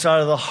 And it's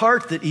out of the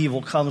heart that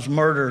evil comes,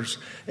 murders,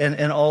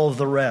 and all of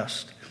the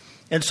rest.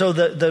 And so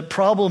the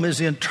problem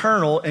is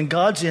internal, and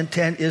God's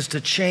intent is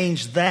to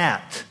change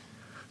that,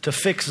 to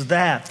fix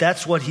that.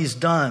 That's what he's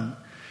done.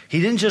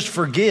 He didn't just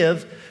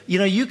forgive. You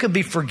know, you could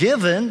be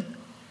forgiven.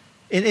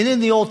 And in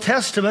the Old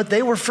Testament,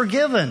 they were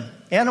forgiven.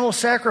 Animal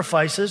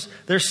sacrifices,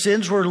 their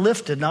sins were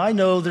lifted. Now, I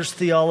know there's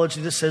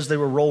theology that says they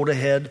were rolled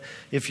ahead,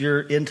 if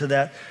you're into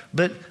that.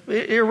 But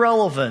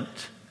irrelevant.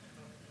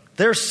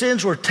 Their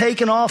sins were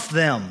taken off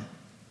them.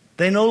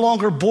 They no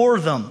longer bore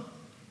them.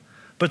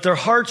 But their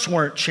hearts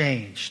weren't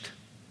changed.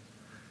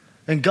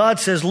 And God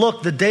says,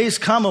 look, the day's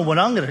coming when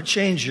I'm going to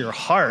change your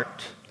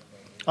heart.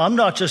 I'm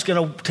not just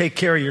going to take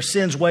care of your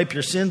sins, wipe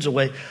your sins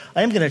away.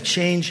 I'm going to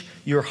change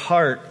your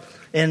heart.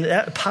 And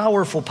that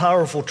powerful,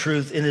 powerful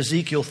truth in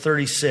Ezekiel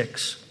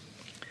 36.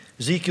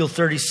 Ezekiel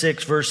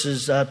 36,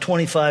 verses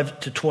 25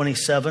 to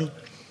 27.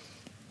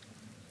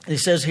 He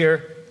says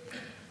here,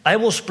 I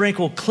will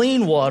sprinkle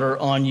clean water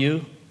on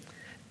you,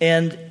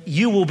 and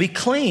you will be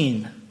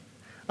clean.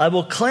 I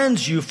will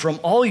cleanse you from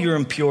all your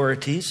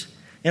impurities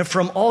and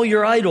from all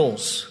your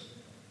idols.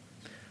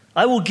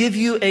 I will give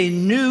you a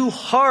new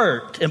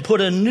heart and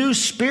put a new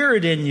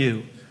spirit in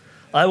you.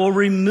 I will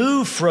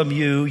remove from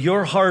you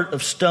your heart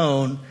of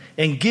stone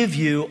and give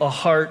you a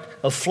heart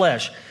of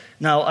flesh.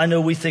 Now, I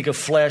know we think of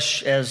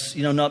flesh as,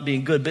 not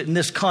being good, but in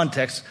this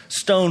context,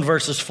 stone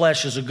versus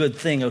flesh is a good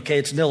thing, okay?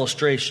 It's an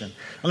illustration.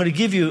 I'm going to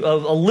give you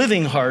a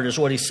living heart is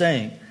what he's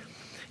saying.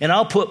 And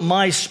I'll put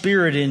my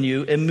spirit in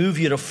you and move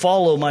you to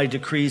follow my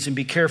decrees and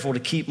be careful to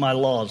keep my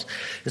laws.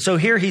 And so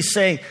here he's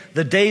saying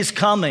the day's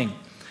coming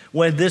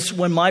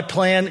when my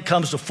plan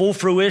comes to full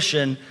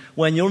fruition,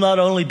 when you'll not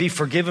only be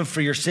forgiven for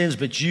your sins,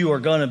 but you are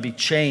going to be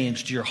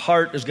changed. Your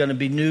heart is going to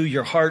be new.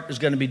 Your heart is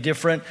going to be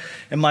different.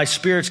 And my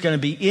spirit's going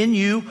to be in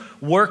you,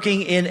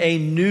 working in a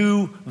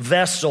new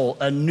vessel,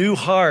 a new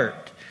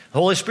heart. The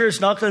Holy Spirit's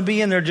not going to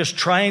be in there just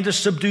trying to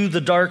subdue the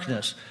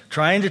darkness,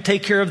 trying to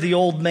take care of the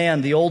old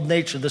man, the old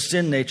nature, the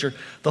sin nature.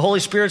 The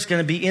Holy Spirit's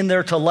going to be in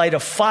there to light a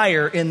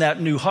fire in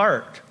that new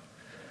heart.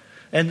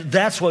 And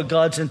that's what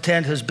God's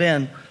intent has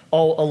been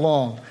all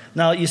along.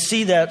 Now, you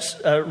see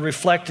that's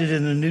reflected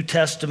in the New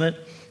Testament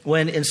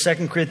when in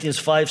 2 Corinthians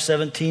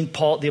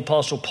 5:17, the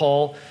Apostle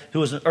Paul, who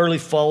was an early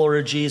follower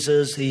of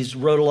Jesus, he's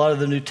wrote a lot of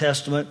the New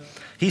Testament.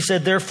 He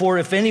said, therefore,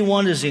 if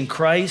anyone is in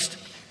Christ,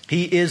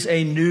 he is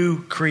a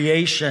new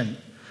creation.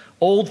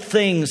 Old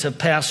things have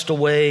passed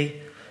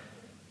away.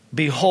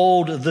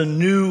 Behold, the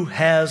new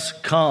has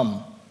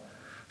come.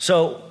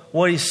 So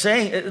what he's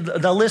saying,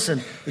 now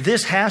listen,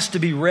 this has to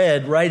be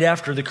read right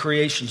after the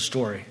creation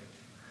story.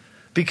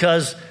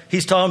 Because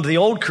he's talking about the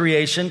old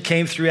creation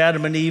came through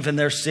Adam and Eve and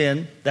their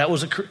sin.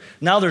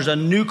 Now there's a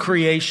new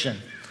creation.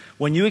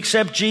 When you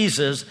accept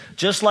Jesus,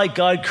 just like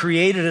God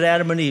created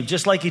Adam and Eve,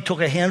 just like he took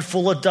a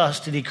handful of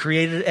dust and he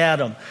created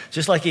Adam,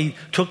 just like he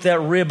took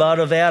that rib out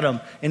of Adam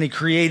and he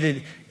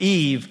created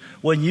Eve,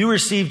 when you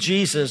receive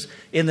Jesus,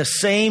 in the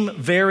same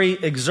very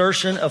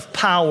exertion of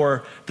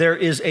power, there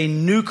is a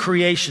new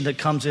creation that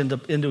comes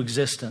into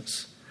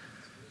existence.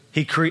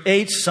 He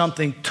creates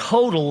something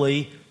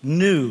totally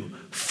new,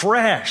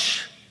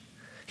 fresh.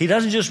 He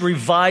doesn't just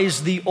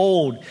revise the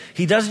old.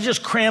 He doesn't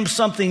just cram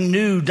something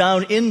new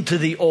down into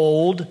the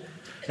old.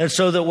 And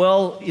so that,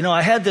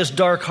 I had this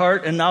dark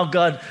heart and now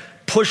God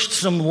pushed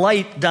some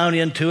light down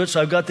into it.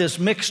 So I've got this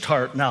mixed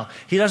heart now.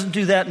 He doesn't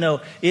do that.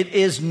 No, it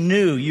is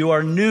new. You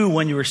are new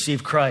when you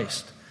receive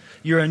Christ.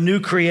 You're a new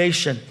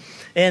creation.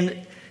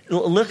 And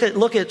look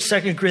at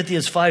 2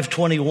 Corinthians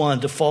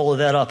 5:21 to follow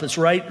that up. It's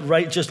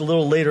right just a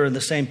little later in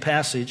the same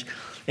passage.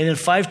 And in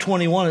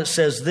 5:21 it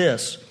says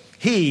this,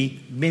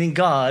 He, meaning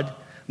God,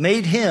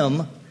 made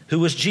him, who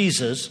was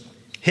Jesus,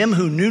 him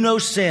who knew no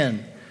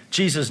sin.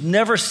 Jesus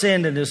never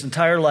sinned in his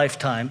entire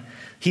lifetime.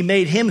 He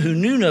made him who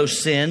knew no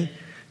sin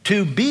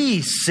to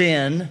be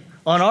sin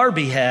on our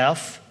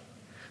behalf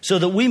so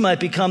that we might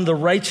become the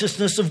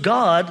righteousness of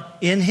God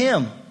in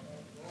him.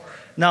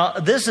 Now,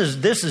 this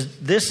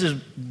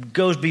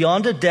goes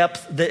beyond a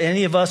depth that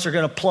any of us are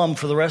going to plumb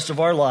for the rest of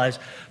our lives.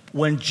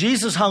 When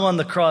Jesus hung on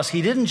the cross,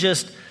 he didn't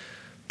just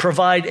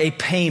provide a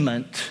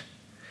payment.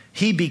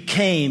 He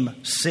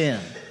became sin.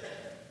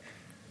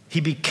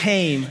 He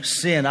became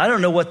sin. I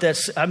don't know what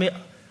that's, I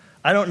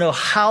don't know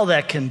how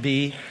that can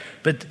be,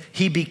 but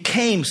he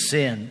became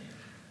sin.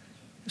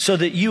 So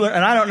that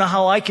and I don't know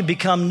how I can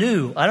become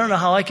new. I don't know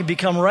how I can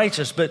become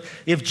righteous. But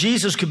if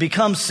Jesus could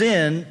become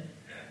sin,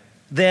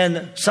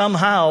 then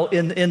somehow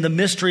in the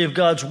mystery of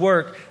God's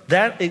work,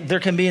 that there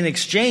can be an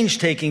exchange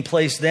taking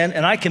place then,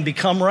 and I can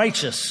become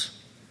righteous.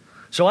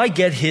 So I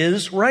get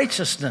his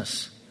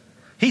righteousness.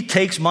 He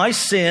takes my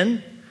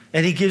sin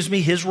and he gives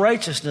me his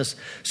righteousness.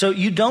 So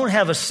you don't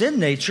have a sin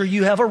nature,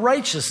 you have a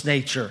righteous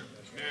nature.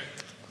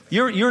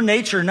 Your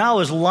nature now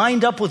is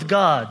lined up with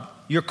God,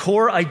 your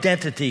core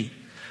identity.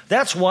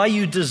 That's why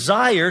you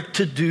desire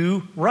to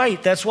do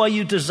right. That's why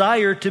you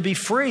desire to be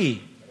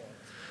free.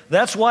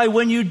 That's why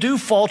when you do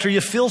falter,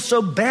 you feel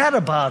so bad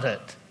about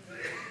it.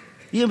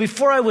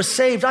 before I was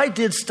saved, I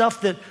did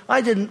stuff that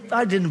I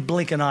didn't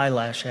blink an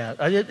eyelash at.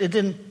 It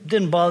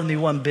didn't bother me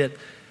one bit.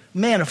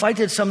 Man, if I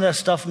did some of that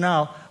stuff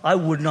now, I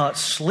would not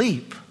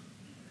sleep.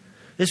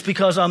 It's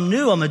because I'm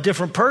new. I'm a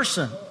different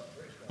person.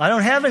 I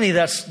don't have any of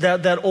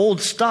that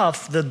old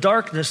stuff. The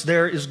darkness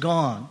there is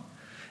gone.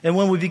 And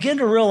when we begin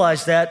to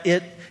realize that,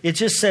 it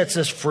just sets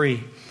us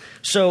free.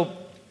 So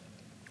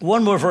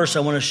one more verse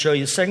I want to show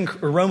you.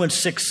 Romans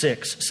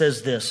 6:6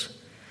 says this.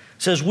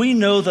 It says, we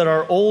know that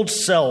our old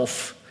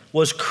self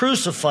was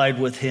crucified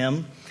with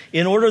him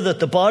in order that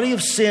the body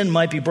of sin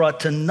might be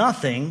brought to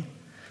nothing,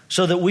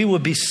 so that we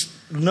would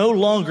no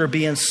longer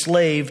be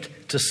enslaved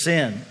to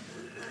sin.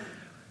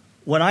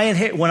 When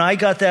I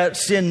got that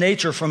sin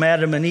nature from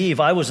Adam and Eve,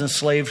 I was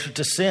enslaved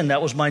to sin.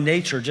 That was my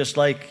nature, just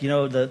like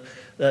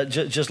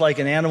just like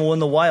an animal in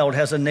the wild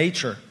has a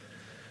nature.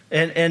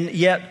 And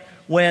yet,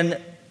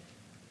 when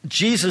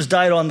Jesus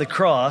died on the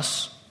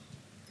cross,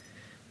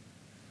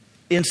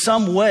 in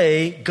some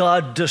way,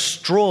 God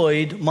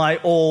destroyed my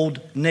old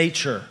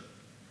nature.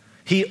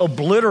 He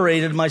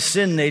obliterated my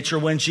sin nature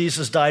when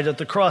Jesus died at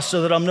the cross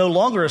so that I'm no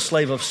longer a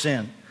slave of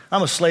sin.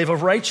 I'm a slave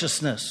of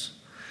righteousness.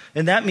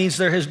 And that means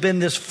there has been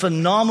this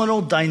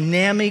phenomenal,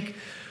 dynamic,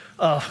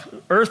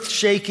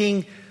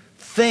 earth-shaking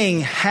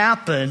thing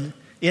happen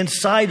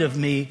inside of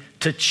me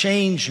to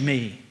change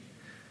me.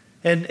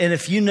 And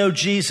if you know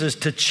Jesus,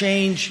 to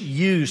change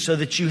you so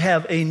that you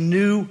have a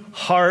new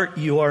heart,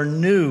 you are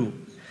new.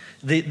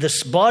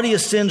 This body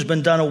of sin's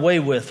been done away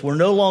with. We're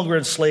no longer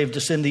enslaved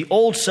to sin. The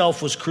old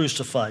self was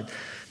crucified.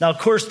 Now, of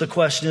course, the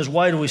question is,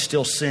 why do we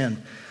still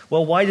sin?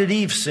 Well, why did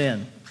Eve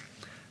sin?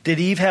 Did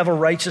Eve have a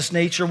righteous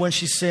nature when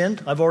she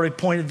sinned? I've already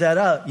pointed that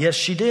out. Yes,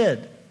 she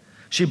did.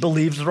 She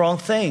believed the wrong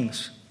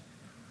things.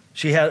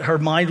 Her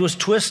mind was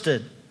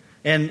twisted,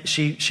 and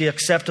she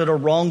accepted a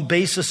wrong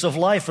basis of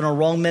life and a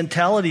wrong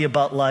mentality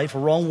about life, a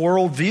wrong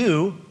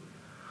worldview.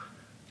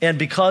 And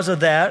because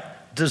of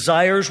that,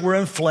 desires were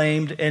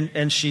inflamed,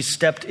 and she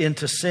stepped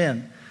into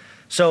sin.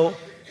 So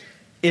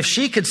if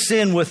she could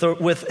sin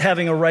with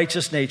having a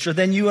righteous nature,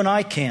 then you and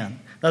I can.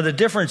 Now the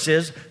difference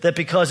is that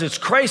because it's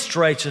Christ's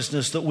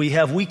righteousness that we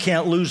have, we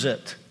can't lose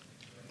it.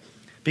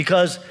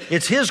 Because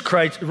it's his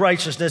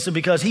righteousness, and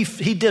because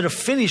he did a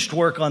finished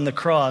work on the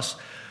cross,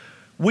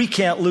 we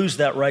can't lose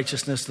that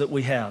righteousness that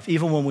we have,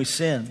 even when we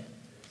sin.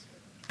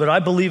 But I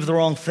believe the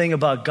wrong thing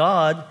about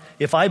God.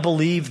 If I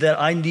believe that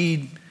I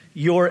need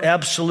your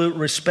absolute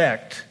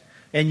respect,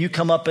 and you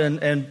come up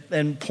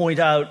and point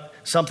out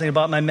something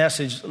about my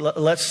message,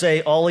 let's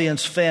say Ollie and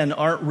Sven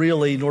aren't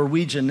really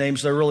Norwegian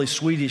names, they're really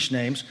Swedish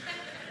names.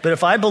 But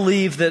if I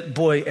believe that,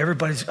 boy,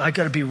 I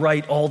got to be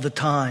right all the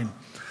time.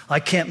 I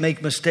can't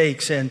make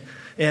mistakes, and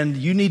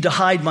you need to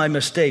hide my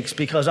mistakes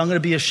because I'm going to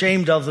be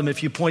ashamed of them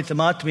if you point them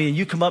out to me. And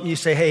you come up and you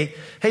say, hey,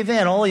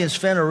 Van, Ollie and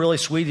Sven are really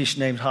Swedish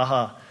names,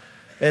 haha.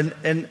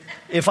 And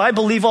if I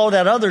believe all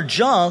that other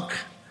junk,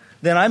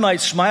 then I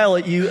might smile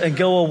at you and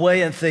go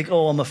away and think,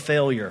 oh, I'm a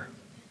failure.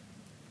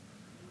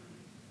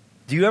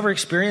 Do you ever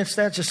experience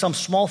that? Just some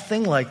small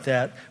thing like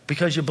that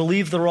because you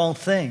believe the wrong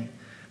thing.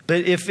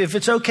 But if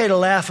it's okay to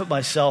laugh at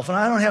myself, and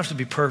I don't have to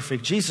be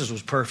perfect. Jesus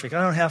was perfect.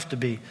 I don't have to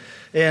be.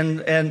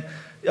 And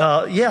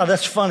yeah,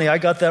 that's funny. I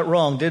got that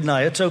wrong, didn't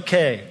I? It's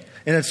okay.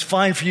 And it's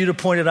fine for you to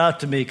point it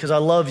out to me because I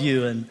love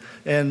you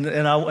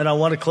and I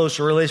want a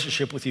closer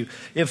relationship with you.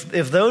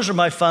 If those are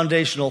my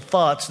foundational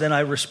thoughts, then I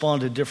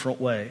respond a different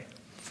way.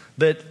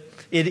 But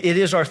it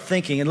is our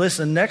thinking. And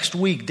listen, next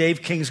week,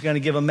 Dave King's going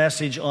to give a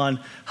message on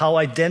how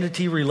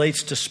identity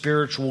relates to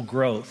spiritual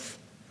growth.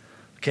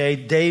 Okay,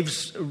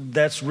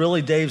 that's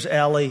really Dave's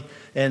alley,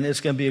 and it's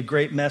going to be a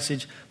great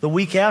message. The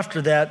week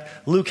after that,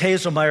 Luke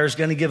Hazelmeyer is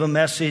going to give a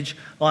message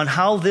on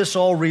how this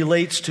all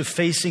relates to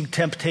facing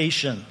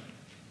temptation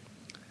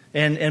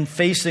and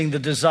facing the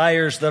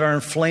desires that are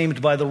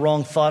inflamed by the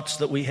wrong thoughts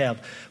that we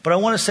have. But I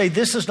want to say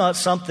this is not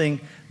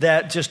something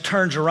that just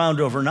turns around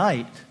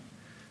overnight.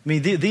 I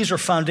mean, these are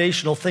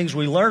foundational things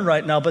we learn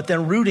right now, but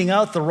then rooting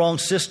out the wrong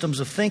systems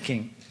of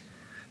thinking,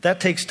 that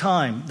takes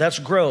time. That's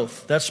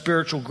growth. That's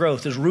spiritual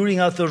growth, is rooting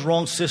out those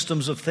wrong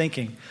systems of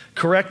thinking,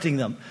 correcting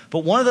them.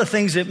 But one of the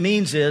things it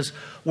means is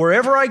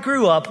wherever I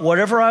grew up,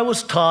 whatever I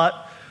was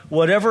taught,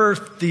 whatever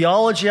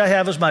theology I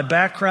have as my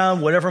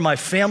background, whatever my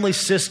family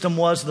system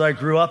was that I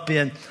grew up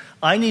in,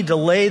 I need to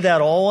lay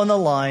that all on the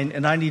line,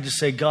 and I need to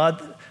say,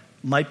 God,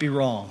 might be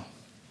wrong.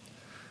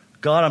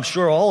 God, I'm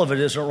sure all of it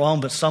isn't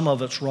wrong, but some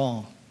of it's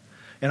wrong.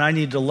 And I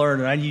need to learn,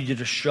 and I need you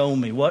to show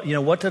me. What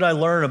did I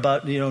learn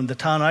about, the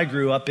town I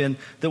grew up in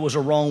that was a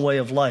wrong way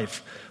of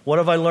life? What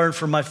have I learned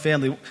from my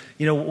family?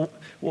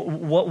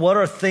 What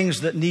are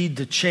things that need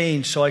to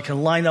change so I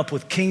can line up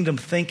with kingdom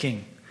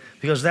thinking?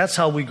 Because that's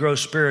how we grow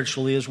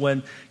spiritually, is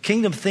when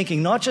kingdom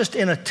thinking, not just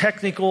in a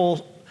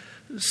technical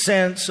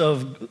sense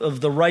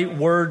of the right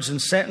words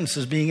and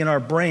sentences being in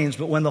our brains,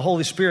 but when the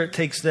Holy Spirit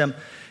takes them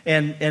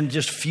and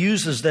just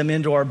fuses them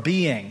into our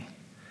being.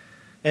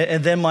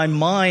 And then my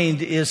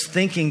mind is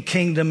thinking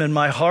kingdom and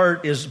my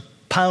heart is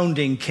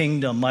pounding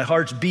kingdom. My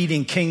heart's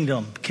beating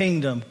kingdom,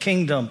 kingdom,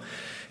 kingdom.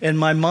 And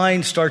my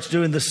mind starts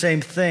doing the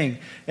same thing.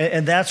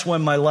 And that's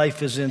when my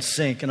life is in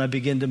sync and I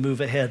begin to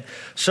move ahead.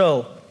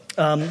 So,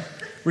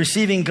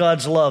 receiving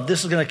God's love.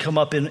 This is going to come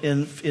up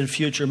in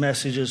future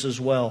messages as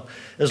well.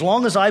 As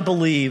long as I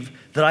believe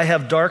that I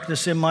have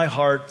darkness in my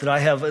heart, that I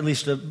have at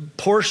least a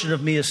portion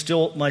of me is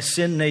still my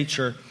sin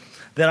nature,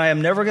 then I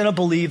am never going to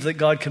believe that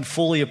God can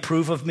fully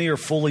approve of me or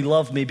fully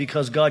love me,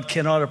 because God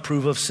cannot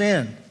approve of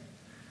sin.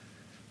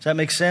 Does that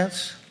make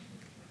sense?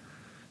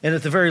 And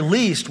at the very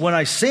least, when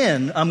I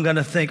sin, I'm going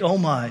to think, oh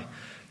my,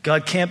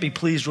 God can't be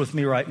pleased with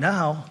me right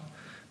now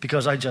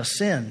because I just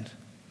sinned.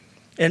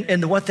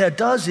 And what that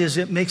does is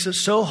it makes it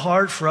so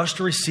hard for us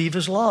to receive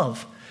His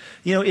love.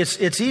 You know,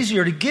 it's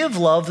easier to give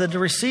love than to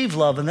receive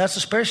love, and that's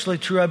especially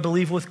true, I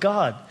believe, with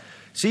God.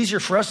 It's easier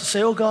for us to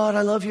say, oh God,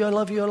 I love you, I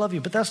love you, I love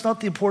you. But that's not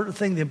the important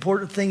thing. The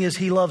important thing is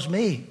He loves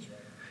me,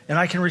 and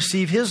I can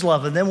receive His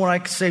love. And then when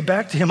I say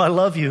back to Him, I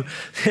love you,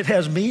 it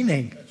has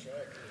meaning.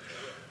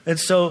 And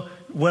so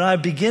when I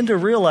begin to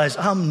realize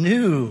I'm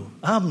new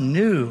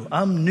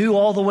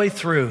all the way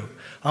through,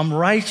 I'm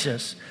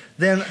righteous,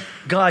 then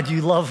God,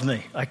 you love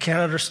me. I can't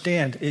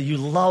understand. You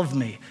love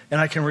me,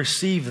 and I can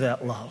receive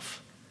that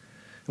love.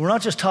 And we're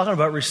not just talking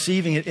about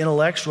receiving it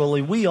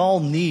intellectually. We all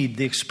need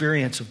the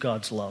experience of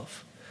God's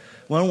love.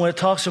 When it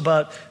talks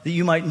about that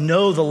you might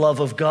know the love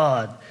of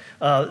God,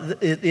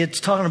 it's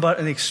talking about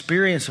an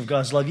experience of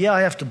God's love. Yeah,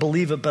 I have to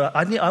believe it, but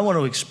I want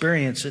to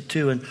experience it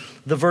too. And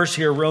the verse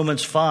here,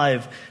 Romans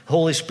 5, the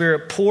Holy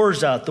Spirit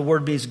pours out. The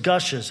word means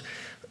gushes.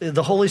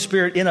 The Holy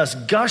Spirit in us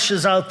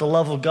gushes out the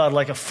love of God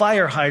like a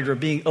fire hydrant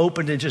being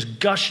opened and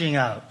just gushing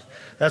out.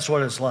 That's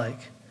what it's like.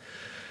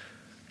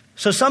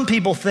 So some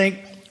people think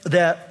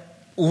that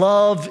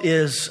love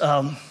is,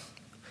 the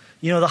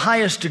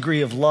highest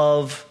degree of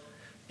love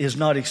is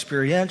not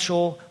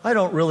experiential. I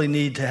don't really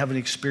need to have an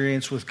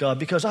experience with God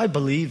because I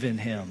believe in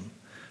Him.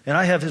 And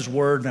I have His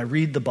Word and I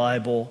read the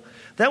Bible.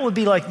 That would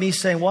be like me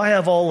saying, well, I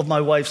have all of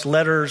my wife's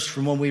letters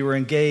from when we were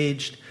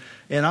engaged.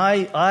 And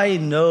I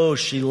know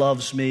she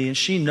loves me, and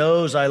she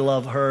knows I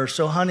love her.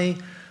 So, honey,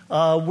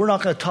 we're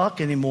not going to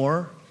talk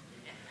anymore.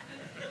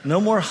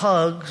 No more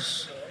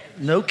hugs,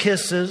 no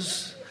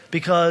kisses,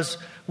 because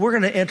we're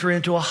going to enter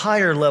into a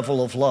higher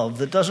level of love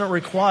that doesn't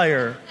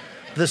require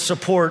the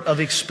support of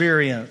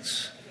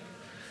experience.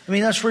 I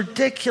mean, that's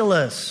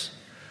ridiculous.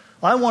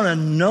 I want to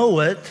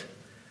know it,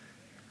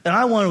 and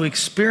I want to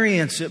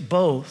experience it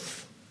both.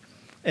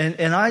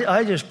 And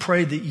I just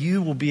pray that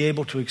you will be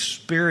able to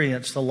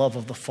experience the love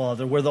of the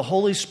Father, where the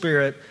Holy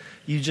Spirit,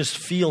 you just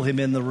feel Him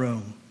in the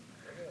room.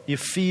 You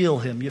feel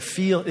Him. You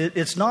feel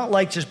it's not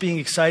like just being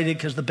excited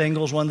because the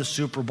Bengals won the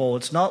Super Bowl.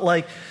 It's not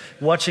like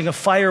watching a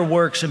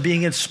fireworks and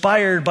being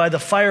inspired by the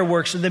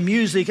fireworks and the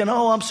music and,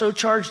 oh, I'm so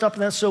charged up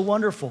and that's so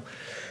wonderful.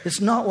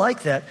 It's not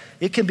like that.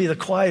 It can be the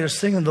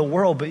quietest thing in the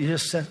world, but you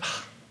just sense,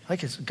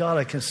 God,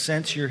 I can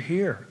sense you're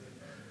here.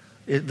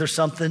 There's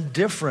something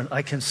different.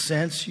 I can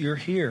sense you're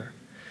here.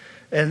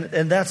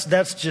 And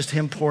that's just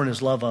Him pouring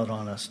His love out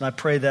on us. And I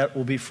pray that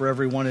will be for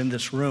everyone in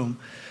this room.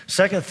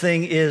 Second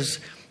thing is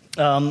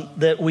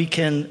that we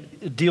can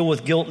deal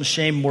with guilt and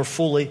shame more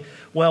fully.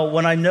 Well,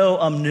 when I know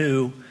I'm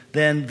new,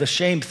 then the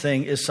shame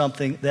thing is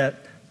something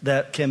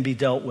that can be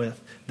dealt with.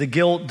 The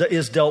guilt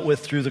is dealt with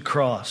through the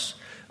cross.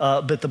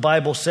 But the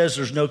Bible says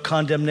there's no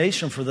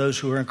condemnation for those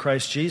who are in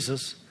Christ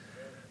Jesus.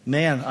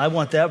 Man, I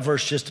want that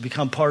verse just to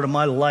become part of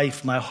my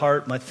life, my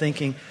heart, my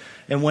thinking.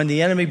 And when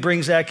the enemy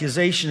brings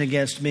accusation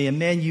against me, and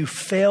man, you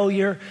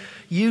failure,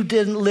 you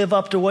didn't live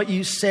up to what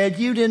you said,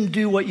 you didn't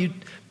do what you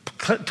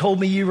told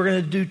me you were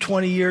going to do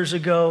 20 years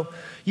ago,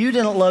 you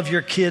didn't love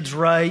your kids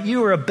right,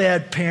 you were a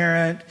bad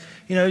parent,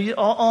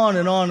 on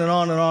and on and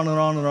on and on and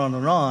on and on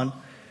and on.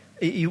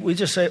 We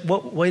just say,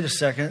 wait a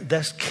second,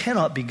 that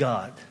cannot be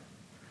God.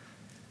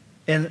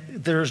 And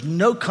there's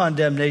no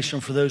condemnation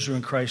for those who are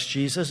in Christ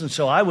Jesus. And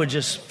so I would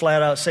just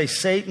flat out say,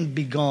 Satan,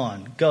 be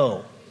gone,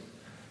 go.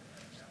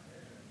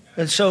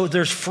 And so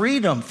there's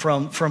freedom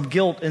from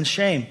guilt and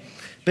shame.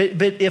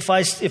 But if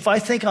I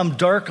think I'm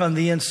dark on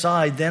the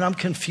inside, then I'm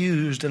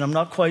confused and I'm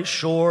not quite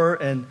sure.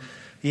 And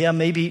yeah,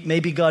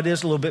 maybe God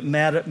is a little bit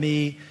mad at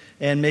me,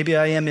 and maybe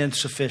I am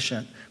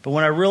insufficient. But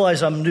when I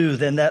realize I'm new,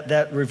 then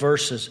that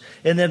reverses.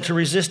 And then to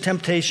resist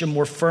temptation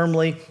more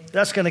firmly,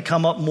 that's going to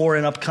come up more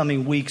in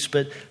upcoming weeks.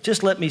 But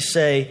just let me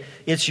say,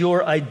 it's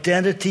your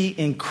identity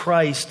in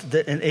Christ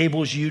that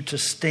enables you to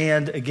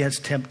stand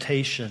against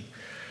temptation.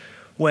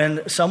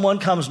 When someone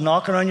comes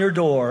knocking on your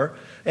door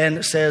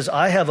and says,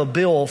 I have a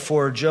bill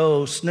for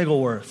Joe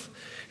Snigglesworth,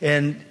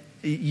 and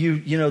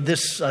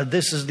this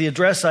is the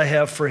address I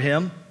have for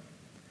him,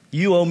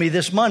 you owe me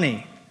this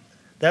money.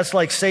 That's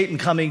like Satan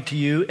coming to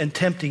you and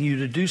tempting you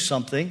to do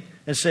something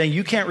and saying,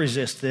 you can't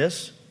resist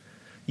this.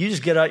 You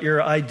just get out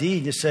your ID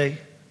and you say,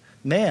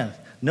 man,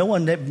 no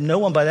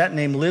one by that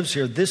name lives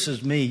here. This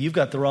is me. You've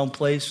got the wrong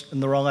place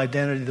and the wrong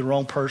identity, the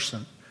wrong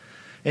person.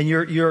 And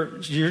you're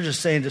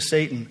just saying to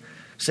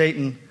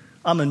Satan,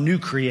 I'm a new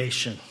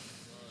creation.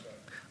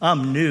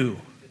 I'm new.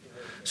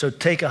 So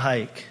take a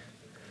hike.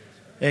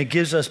 And it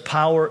gives us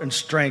power and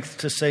strength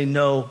to say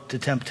no to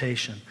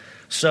temptation.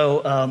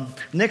 So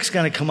Nick's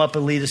going to come up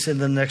and lead us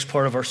into the next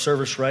part of our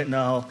service right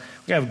now.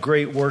 We have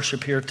great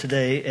worship here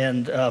today,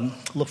 and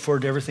look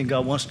forward to everything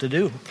God wants to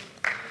do.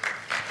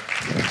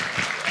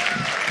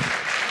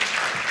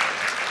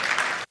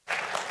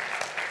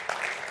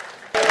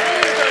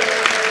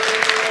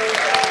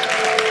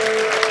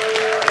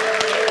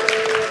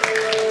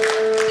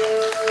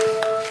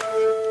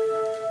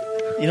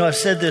 You know, I've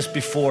said this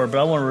before, but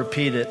I want to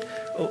repeat it.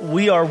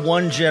 We are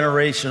one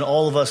generation,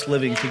 all of us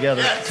living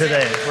together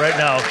today, right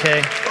now,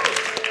 okay?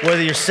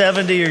 Whether you're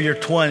 70 or you're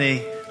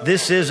 20,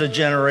 this is a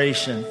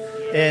generation.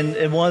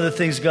 And one of the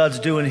things God's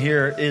doing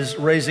here is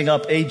raising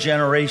up a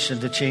generation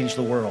to change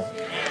the world.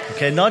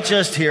 Okay, not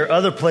just here,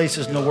 other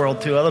places in the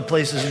world too, other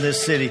places in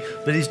this city,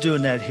 but he's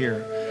doing that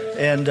here.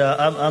 And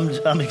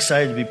I'm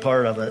excited to be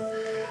part of it.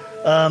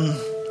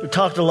 We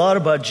talked a lot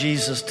about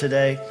Jesus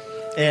today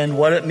and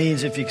what it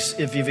means if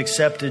you've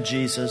accepted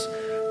Jesus.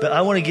 But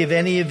I want to give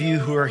any of you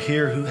who are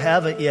here who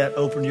haven't yet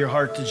opened your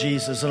heart to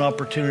Jesus an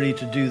opportunity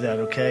to do that,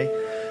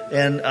 okay?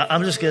 And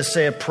I'm just going to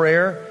say a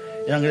prayer,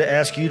 and I'm going to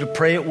ask you to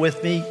pray it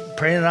with me.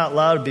 Praying it out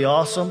loud would be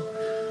awesome.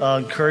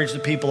 Encourage the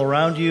people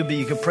around you, but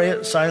you can pray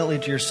it silently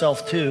to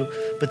yourself too.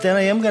 But then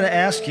I am going to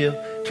ask you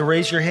to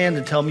raise your hand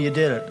and tell me you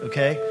did it,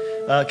 okay?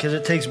 Because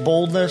it takes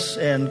boldness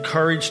and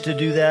courage to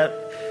do that.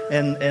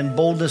 And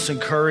boldness and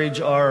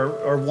courage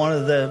are one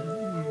of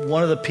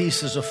the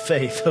pieces of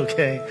faith,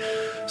 okay?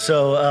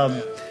 So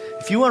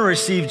if you want to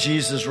receive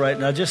Jesus right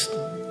now, just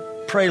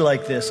pray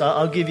like this.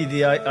 I'll give you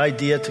the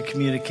idea to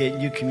communicate,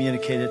 and you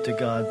communicate it to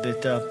God.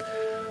 But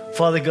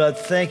Father God,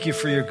 thank you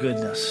for your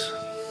goodness.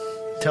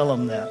 Tell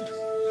him that.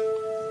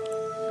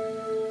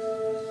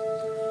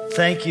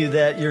 Thank you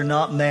that you're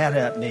not mad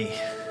at me.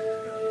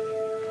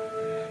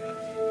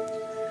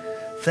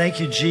 Thank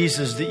you,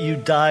 Jesus, that you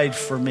died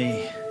for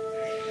me.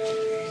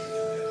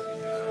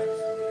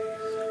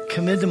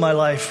 Come into my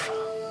life.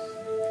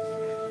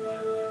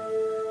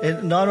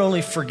 And not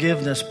only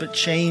forgiveness, but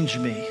change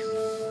me.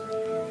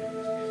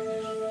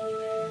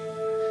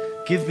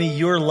 Give me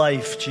your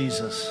life,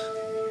 Jesus.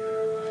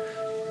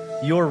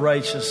 Your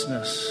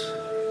righteousness.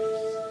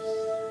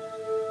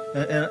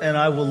 And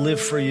I will live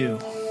for you.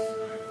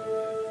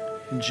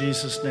 In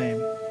Jesus'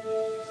 name.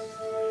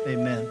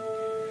 Amen.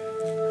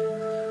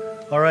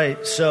 All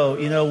right, so,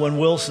 you know, when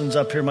Wilson's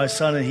up here, my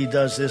son, and he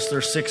does this,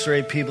 there's 6 or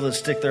 8 people that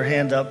stick their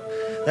hand up.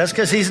 That's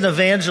because he's an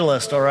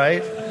evangelist, all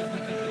right?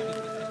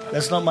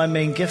 That's not my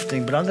main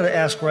gifting, but I'm going to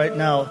ask right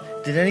now,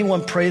 did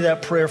anyone pray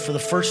that prayer for the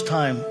first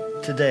time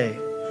today?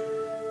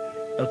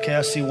 Okay,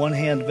 I see one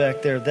hand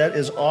back there. That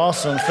is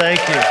awesome. Thank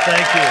you.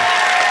 Thank you.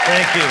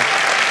 Thank you.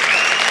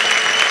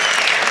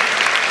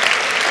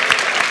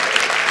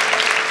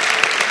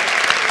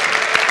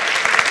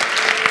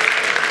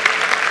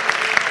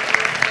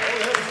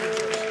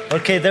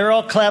 Okay, they're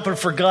all clapping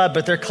for God,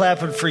 but they're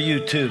clapping for you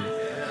too.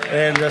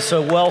 And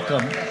so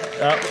welcome.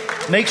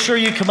 Make sure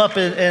you come up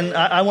and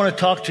I want to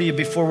talk to you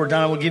before we're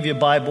done. I will give you a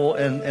Bible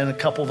and a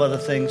couple of other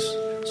things.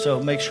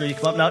 So make sure you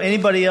come up. Now,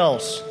 anybody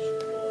else?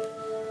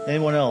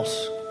 Anyone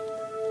else?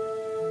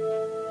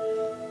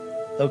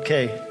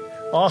 Okay.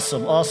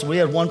 Awesome. Awesome. We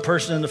had one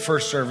person in the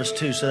first service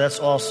too, so that's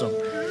awesome.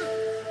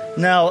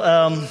 Now,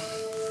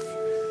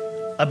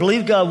 I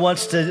believe God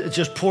wants to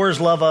just pour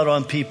his love out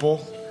on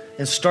people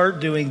and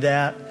start doing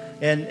that.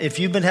 And if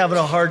you've been having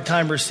a hard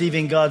time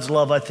receiving God's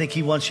love, I think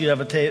he wants you to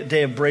have a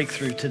day of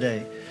breakthrough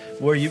today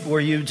where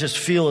you just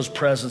feel his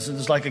presence.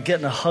 It's like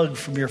getting a hug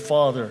from your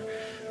Father.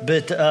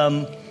 But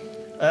I'm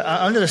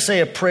going to say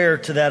a prayer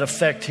to that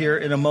effect here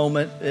in a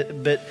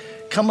moment. But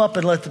come up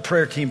and let the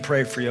prayer team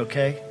pray for you,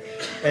 okay?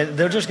 And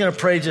they're just going to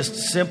pray just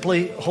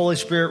simply, Holy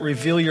Spirit,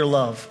 reveal your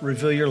love.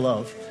 Reveal your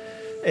love.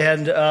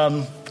 And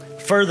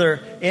further,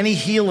 any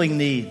healing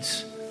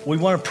needs, we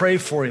want to pray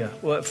for you.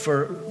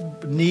 For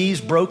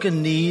knees,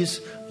 broken knees,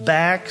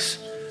 backs,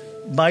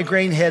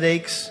 migraine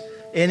headaches,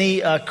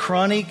 any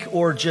chronic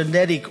or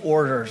genetic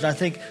orders. And I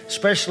think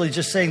especially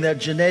just saying that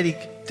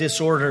genetic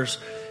disorders,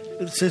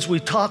 since we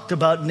talked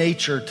about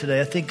nature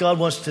today, I think God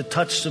wants to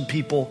touch some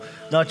people,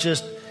 not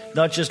just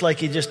like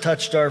he just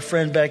touched our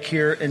friend back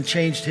here and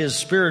changed his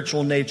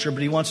spiritual nature,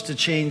 but he wants to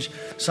change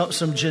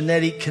some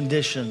genetic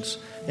conditions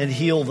and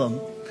heal them.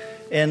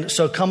 And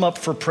so come up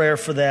for prayer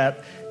for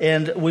that.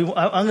 And I'm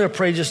going to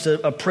pray just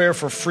a prayer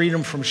for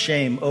freedom from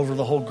shame over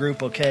the whole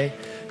group, okay?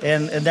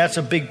 And that's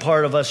a big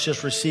part of us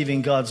just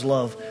receiving God's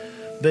love.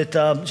 But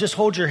just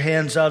hold your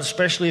hands out,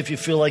 especially if you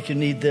feel like you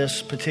need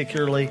this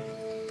particularly.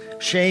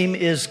 Shame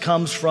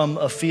comes from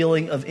a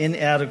feeling of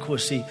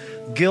inadequacy.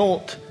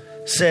 Guilt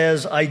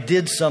says, I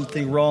did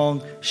something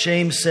wrong.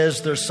 Shame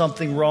says there's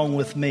something wrong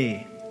with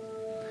me.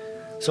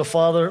 So,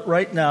 Father,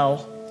 right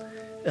now,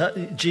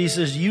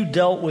 Jesus, you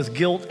dealt with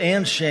guilt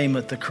and shame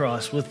at the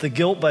cross, with the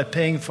guilt by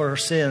paying for our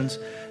sins,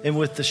 and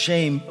with the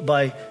shame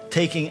by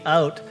taking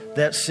out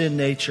that sin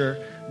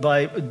nature,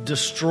 by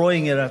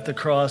destroying it at the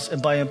cross,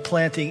 and by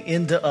implanting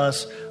into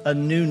us a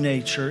new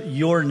nature,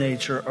 your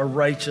nature, a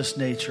righteous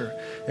nature.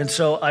 And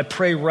so I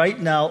pray right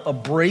now a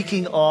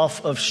breaking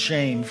off of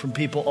shame from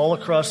people all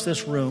across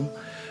this room.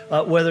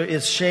 whether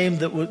it's shame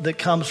that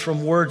comes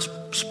from words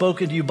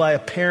spoken to you by a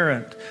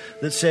parent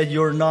that said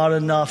you're not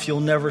enough, you'll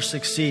never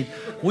succeed.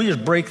 We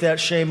just break that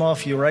shame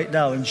off you right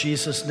now in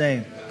Jesus'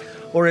 name.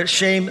 Or it's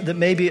shame that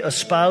maybe a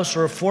spouse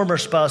or a former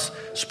spouse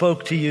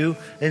spoke to you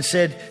and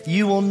said,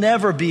 you will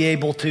never be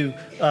able to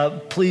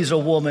please a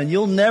woman.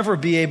 You'll never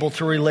be able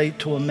to relate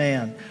to a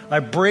man. I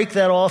break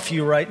that off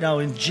you right now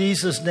in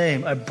Jesus'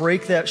 name. I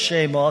break that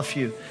shame off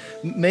you.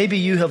 Maybe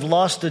you have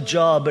lost a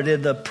job, but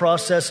in the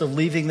process of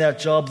leaving that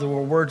job, there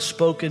were words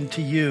spoken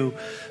to you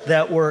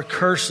that were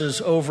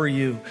curses over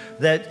you,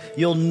 that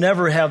you'll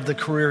never have the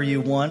career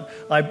you want.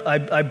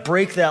 I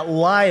break that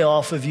lie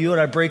off of you, and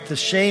I break the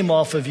shame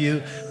off of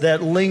you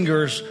that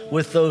lingers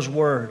with those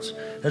words.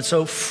 And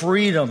so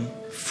freedom,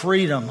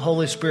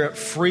 Holy Spirit,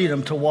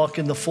 freedom to walk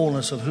in the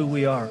fullness of who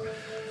we are.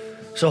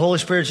 So Holy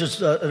Spirit is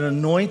just an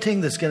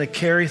anointing that's going to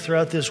carry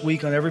throughout this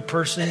week on every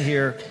person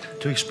here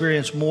to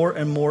experience more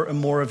and more and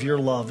more of your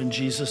love. In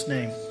Jesus'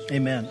 name,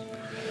 amen.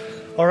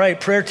 All right,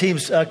 prayer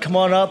teams, come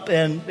on up.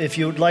 And if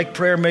you would like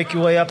prayer, make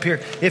your way up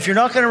here. If you're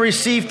not going to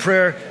receive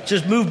prayer,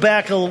 just move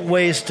back a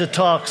ways to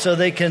talk so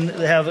they can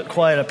have it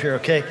quiet up here,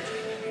 okay?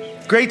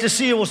 Great to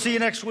see you. We'll see you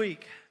next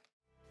week.